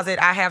Kelly's Closet.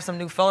 I have some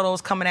new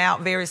photos coming out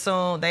very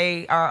soon.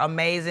 They are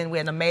amazing. We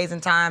had an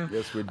amazing time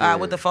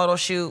with the photo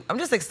shoot. I'm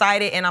just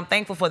excited, and I'm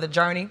thankful for the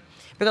journey,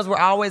 because we're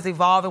always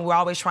evolving. We're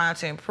always trying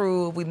to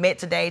improve. We met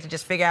today to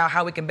just figure out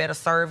how we can better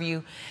serve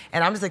you.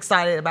 And I'm just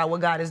excited about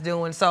what God is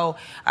doing. So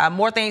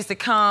more things to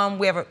come.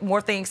 We have more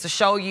things to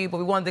show you, but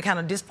we wanted to kind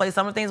of display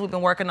some of the things we've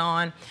been working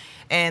on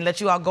and let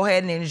you all go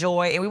ahead and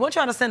enjoy. And we want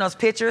y'all to send us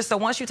pictures. So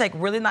once you take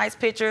really nice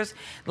pictures,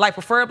 like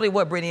preferably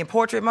Brittany, in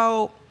portrait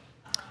mode,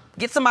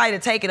 get somebody to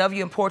take it of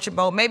you in portrait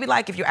mode. Maybe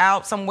like if you're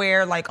out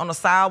somewhere, like on the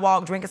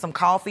sidewalk, drinking some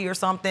coffee or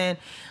something.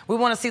 We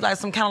want to see like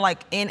some kind of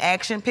like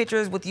in-action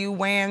pictures with you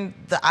wearing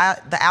the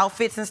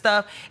outfits and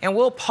stuff. And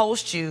we'll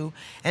post you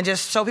and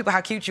just show people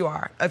how cute you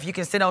are. If you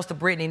can send those to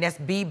Brittany, that's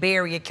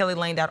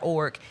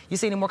bberry@kellylane.org. You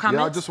see any more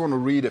comments? Yeah, I just want to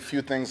read a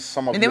few things.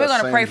 Some of and then we're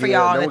going to pray for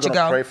y'all and let you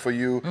go. Pray for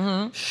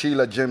you.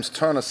 Sheila James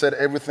Turner said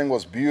everything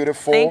was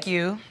beautiful. Thank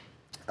you.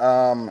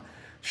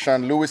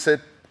 Sean Lewis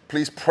said,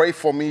 please pray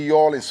for me. You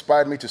all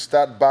inspired me to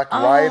start back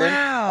writing.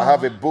 Wow. I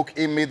have a book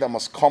in me that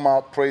must come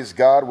out. Praise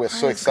God. We're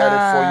so excited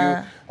for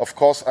you. Of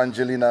course,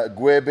 Angelina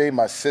Guebe,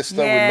 my sister,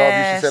 we love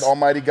you. She said,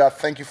 Almighty God,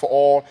 thank you for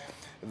all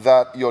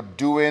that you're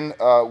doing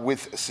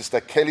with Sister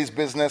Kelly's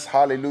business.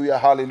 Hallelujah,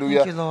 hallelujah,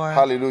 thank you, Lord.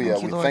 hallelujah.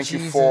 Thank you, we Lord thank you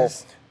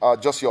Jesus. for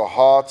just your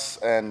hearts.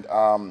 And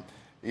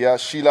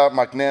Sheila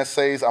McNair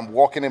says, I'm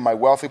walking in my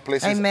wealthy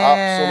places. Amen.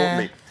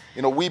 Absolutely.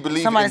 You know, we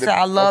believe Somebody in said,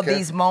 I love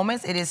these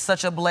moments. It is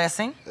such a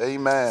blessing.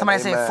 Amen.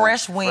 Somebody said,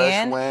 fresh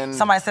wind.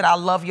 Somebody said, I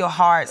love your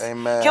hearts.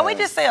 Amen. Can we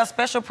just say a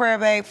special prayer,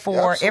 babe,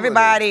 for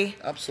everybody?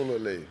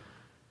 Absolutely.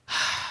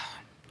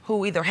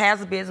 Who either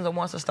has a business or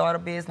wants to start a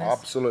business?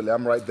 Absolutely.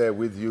 I'm right there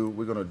with you.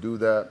 We're going to do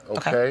that,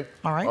 okay?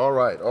 All right. All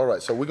right, all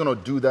right. So we're going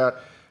to do that.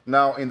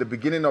 Now, in the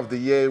beginning of the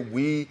year,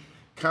 we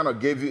kind of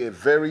gave you a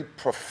very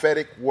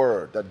prophetic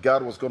word that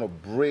God was going to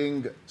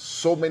bring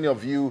so many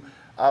of you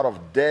out of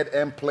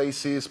dead-end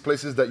places,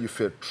 places that you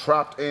feel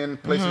trapped in,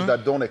 places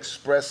that don't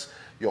express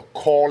your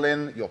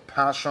calling, your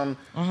passion,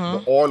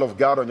 the oil of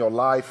God on your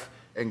life.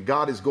 And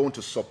God is going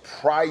to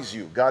surprise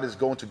you. God is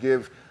going to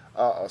give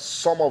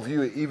some of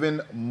you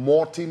even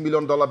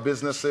multi-million-dollar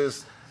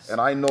businesses.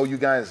 And I know you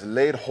guys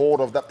laid hold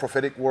of that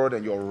prophetic word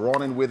and you're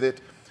running with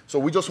it. So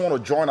we just want to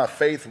join our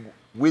faith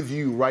with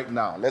you right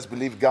now. Let's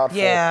believe God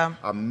for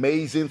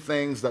amazing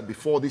things that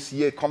before this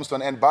year comes to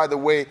an end. By the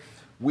way,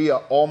 we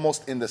are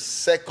almost in the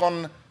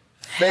second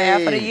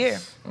half of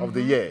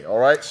the year. All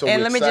right? So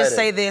and let me just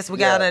say this. We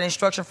got an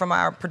instruction from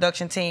our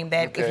production team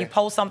that if you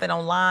post something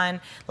online,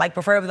 like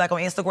preferably like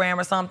on Instagram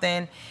or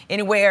something,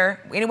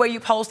 anywhere you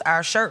post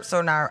our shirts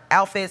or our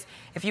outfits,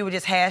 if you would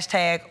just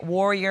hashtag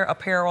Warrior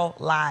Apparel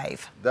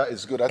Live. That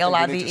is good. I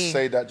think we need to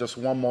say that just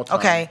one more time.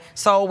 Okay.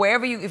 So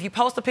wherever if you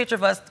post a picture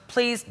of us,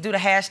 please do the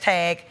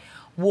hashtag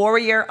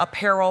Warrior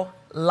Apparel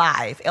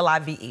Live,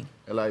 Live.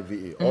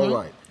 Live. All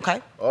right.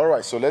 Okay. All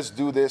right. So let's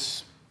do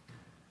this.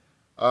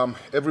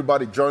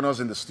 Everybody join us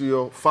in the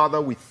studio.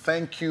 Father, we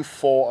thank you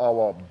for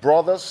our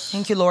brothers.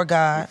 Thank you, Lord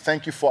God. We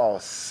thank you for our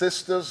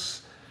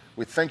sisters.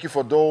 We thank you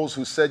for those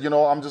who said, you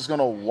know, I'm just going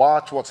to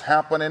watch what's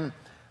happening.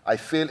 I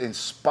feel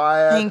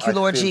inspired. Thank you,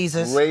 Lord I feel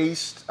Jesus.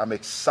 graced. I'm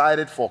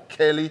excited for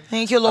Kelly.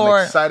 Thank you, Lord.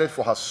 I'm excited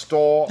for her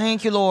store.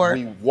 Thank you, Lord.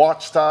 We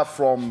watched her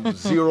from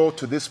zero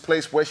to this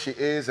place where she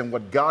is, and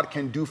what God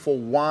can do for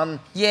one,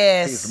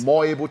 Yes. He's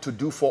more able to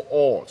do for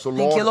all. So,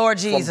 Thank you, Lord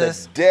from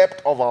Jesus. the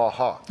depth of our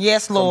heart,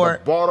 Yes, Lord.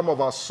 from the bottom of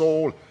our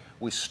soul,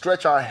 we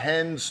stretch our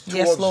hands towards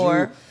Yes,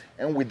 Lord. you.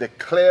 And we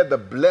declare the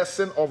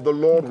blessing of the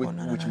Lord,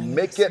 which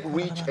maketh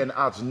rich and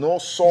adds no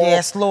sorrow.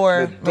 Yes,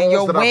 Lord. The May your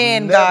doors that have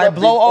wind, never God,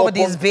 blow been over opened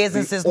these be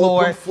businesses, open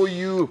Lord. for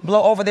you.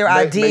 Blow over their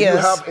May you ideas.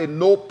 have a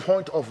no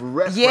point of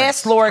reference.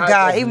 Yes, Lord type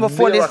God, of even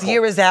before this miracle.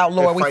 year is out,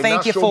 Lord, A we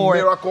thank you financial for it.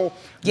 miracle.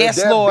 Yes,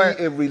 May there Lord.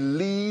 be a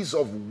release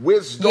of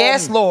wisdom,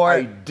 Yes,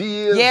 Lord.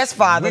 ideas. Yes,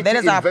 Father. That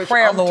witty is our invention.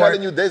 prayer, I'm Lord.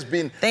 telling you, there's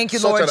been Thank you,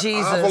 such Lord an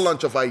Jesus.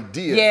 avalanche of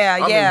ideas. Yeah,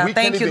 I mean, yeah. we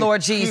Thank can't you, even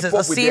Lord keep Jesus. up A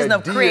with the season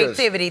of ideas.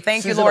 creativity.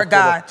 Thank you, Season Lord of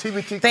God.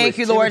 productivity, Thank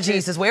you, Lord creativity.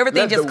 Jesus. Where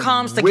everything Let just the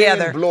comes wind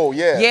together. blow.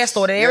 Yes, Yes,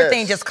 Lord. And everything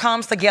yes. just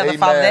comes together,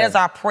 Father. Amen. That is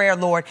our prayer,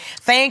 Lord.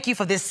 Thank you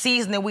for this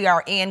season that we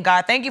are in,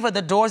 God. Thank you for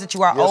the doors that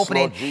you are Yes,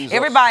 opening. Lord Jesus.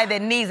 Everybody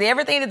that needs it,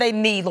 everything that they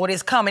need, Lord,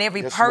 is coming.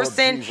 Every Yes, Lord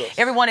person, Jesus.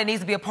 everyone that needs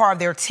to be a part of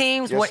their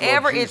teams, Yes, Lord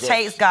whatever it Jesus.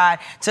 takes, God,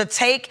 to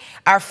take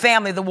our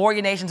family, the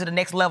Warrior Nation, to the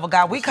next level,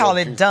 God. We Yes, call Lord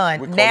it Jesus. done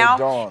We call now it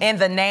done. in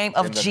the name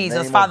of In the Jesus.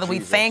 name of Father, we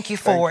Jesus. thank you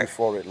for Thank it. you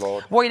for it,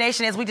 Lord. Warrior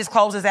Nation, as we just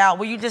close this out,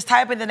 will you just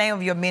type in the name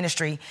of your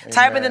ministry?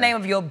 Type in the name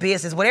of your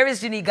business, whatever it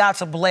is you need God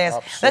to bless.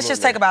 Let's just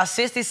Absolutely. take about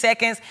 60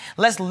 seconds.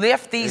 Let's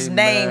lift these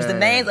Amen. names. The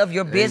names of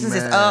your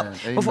businesses up.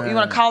 Amen. Before, you Amen.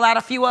 want to call out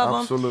a few of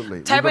them?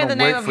 Absolutely. Type We're in the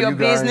gonna name wait of for your you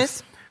guys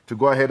business. to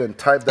go ahead and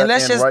type that And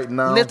let's in just right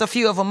now. lift a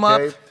few of them up.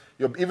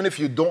 Even if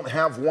you don't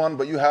have one,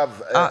 but you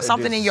have a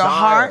something in your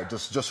desire, heart.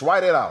 just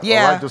write it out.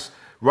 Yeah. All right? Just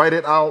write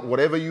it out.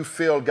 Whatever you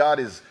feel God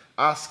is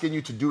asking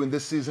you to do in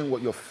this season,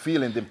 what you're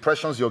feeling, the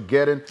impressions you're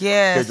getting.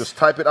 Yes. Okay, just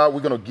type it out.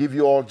 We're going to give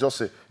you all just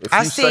a few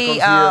I seconds see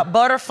here.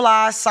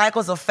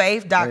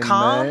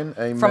 butterflycyclesoffaith.com Amen,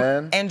 from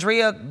amen.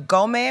 Andrea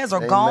Gomez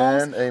or Amen,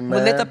 Gomes. We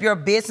amen. lift up your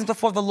business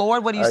before the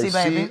Lord. What do you I see,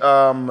 baby?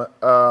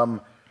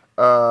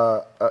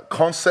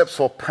 Concepts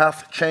for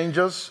path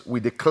changes. We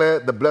declare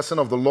the blessing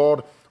of the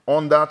Lord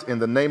on that in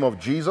the name of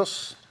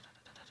Jesus.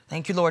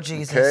 Thank you, Lord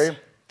Jesus. Okay.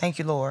 Thank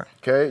you, Lord.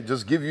 Okay,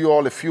 just give you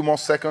all a few more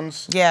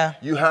seconds. Yeah.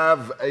 You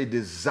have a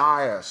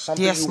desire,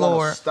 something Yes, you want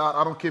Lord. to start.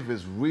 I don't care if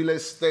it's real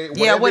estate,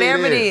 Yeah,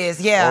 whatever it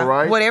is. Yeah, All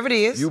right? whatever it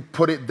is. You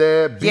put it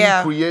there, B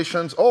Yeah.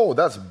 Creations. Oh,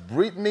 that's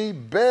Brittany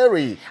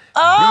Berry.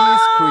 Oh,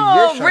 B's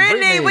Creation.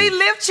 Brittany, we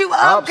lift you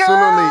up, Absolutely.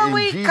 girl. In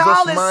We Jesus'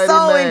 call it mighty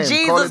so name. in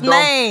Call Jesus' it done.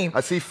 name.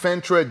 I see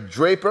Fentre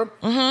Draper,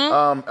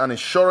 an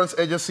insurance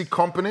agency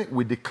company.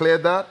 We declare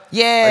that.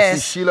 Yes. I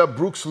see Sheila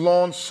Brooks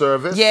Lawn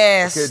Service.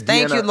 Yes.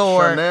 Thank Deanna you,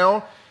 Lord.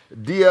 Chanel,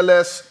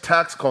 DLS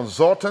Tax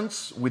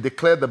Consultants. We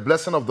declare the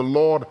blessing of the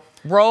Lord.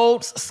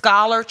 Rhodes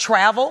Scholar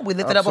Travel. We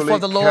lift it up before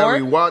the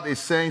Carrie Lord. Watt is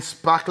saying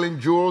sparkling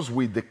jewels.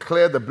 We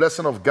declare the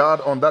blessing of God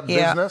on that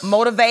Yeah. business.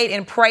 Motivate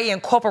and Pray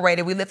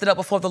Incorporated. We lift it up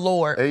before the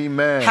Lord.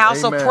 Amen.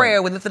 House Amen. of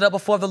Prayer. We lift it up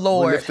before the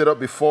Lord. We lift it up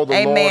before the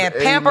Amen.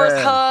 Lord. Pampers,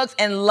 Amen. Hugs,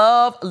 and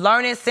Love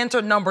Learning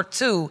Center number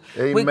 2.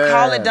 Amen. We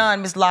call it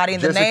done, Miss Lottie,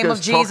 in the name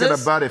of Jessica's talking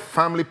Jesus. about a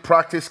family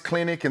practice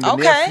clinic in the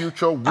near Okay.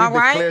 future. We All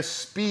right. declare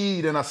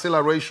speed and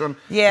acceleration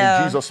Yeah.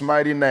 in Jesus'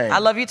 mighty name. I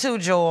love you too,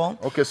 Joel.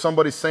 Okay,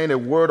 somebody's saying a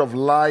word of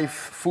life,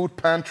 food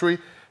pantry,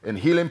 and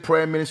healing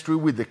prayer ministry.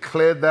 We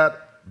declare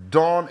that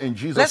done in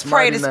Jesus' Let's mighty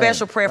pray name. this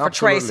special prayer for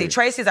Absolutely. Tracy.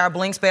 Tracy's our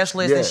bling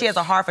specialist, and she Yes. has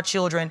a heart for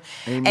children.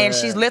 Amen. And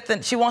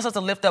she wants us to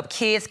lift up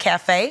Kids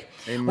Cafe,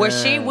 Amen. where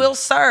she will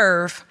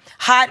serve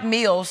hot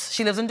meals.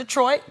 She lives in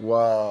Detroit.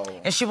 Wow.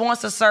 And she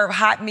wants to serve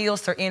hot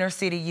meals to inner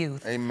city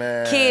youth.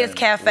 Amen. Kids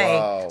Cafe.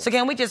 Wow. So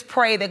can we just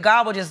pray that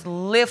God will just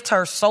lift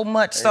her so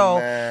much so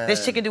Amen. that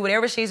she can do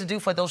whatever she needs to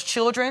do for those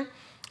children.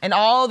 And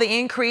all the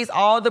increase,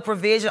 all the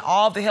provision,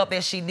 all the help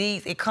that she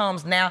needs, it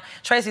comes now.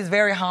 Tracy's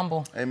very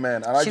humble.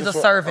 Amen. And She's a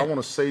servant. I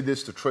want to say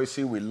this to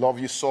Tracy. We love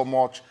you so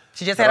much.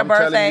 She just that had a I'm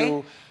telling birthday.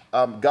 you,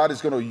 God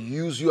is going to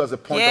use you as a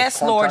point Yes, of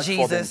contact Lord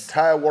for the Jesus.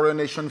 entire Warrior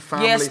Nation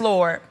family. Yes,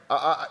 Lord.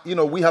 You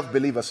know, we have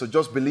believers, so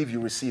just believe you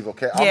receive,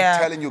 okay? Yeah.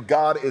 I'm telling you,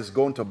 God is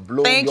going to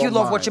blow Thank your you,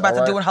 Lord, for what mind, you're about to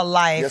all do right? in her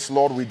life. Yes,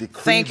 Lord, we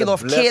decree Thank you, the Lord.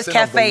 blessing Kids of the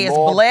Cafe is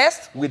Lord.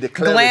 blessed. We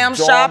declare Glam it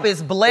done. Shop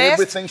is blessed.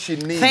 Everything she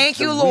needs. Thank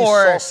you, the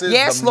Lord. resources,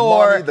 Yes, the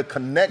Lord. money, the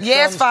connections.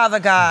 Yes, Father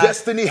God.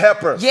 Destiny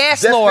helpers.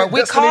 Yes, Lord.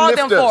 We Destiny call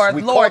them lifters. forth,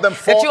 We Lord, call them that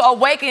forth you're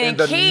awakening in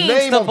the kings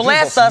name to of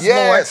bless Jesus. us,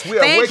 yes, Lord. We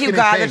are Thank you, awakening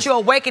God, kings. that you're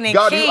awakening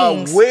God,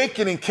 kings. you are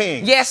awakening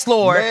kings. Yes,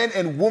 Lord. Men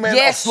and women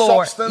Yes, of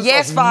Lord. substance,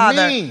 Yes, of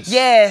Father. means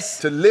Yes.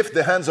 to lift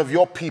the hands of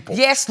your people.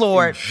 Yes,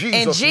 Lord.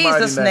 In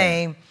Jesus' mighty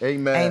name.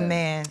 Amen.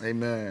 Amen.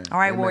 Amen. All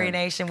right, Amen. Warrior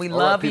Nation, we All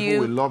right, love people, you.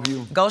 We love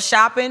you. Go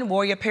shopping,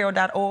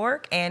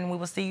 warriorapparel.org, and we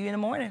will see you in the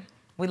morning.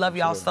 We love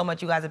you all Absolutely. so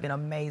much. You guys have been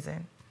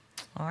amazing.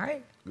 All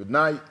right. Good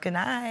night. Good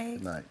night.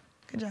 Good night.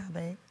 Good job,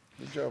 babe.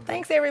 Good job. bro.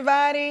 Thanks,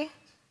 everybody.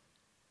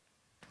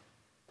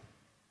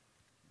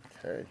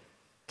 Okay.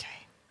 Okay.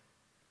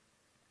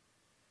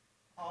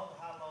 All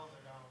the high lows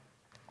are gone.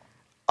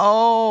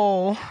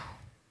 Oh.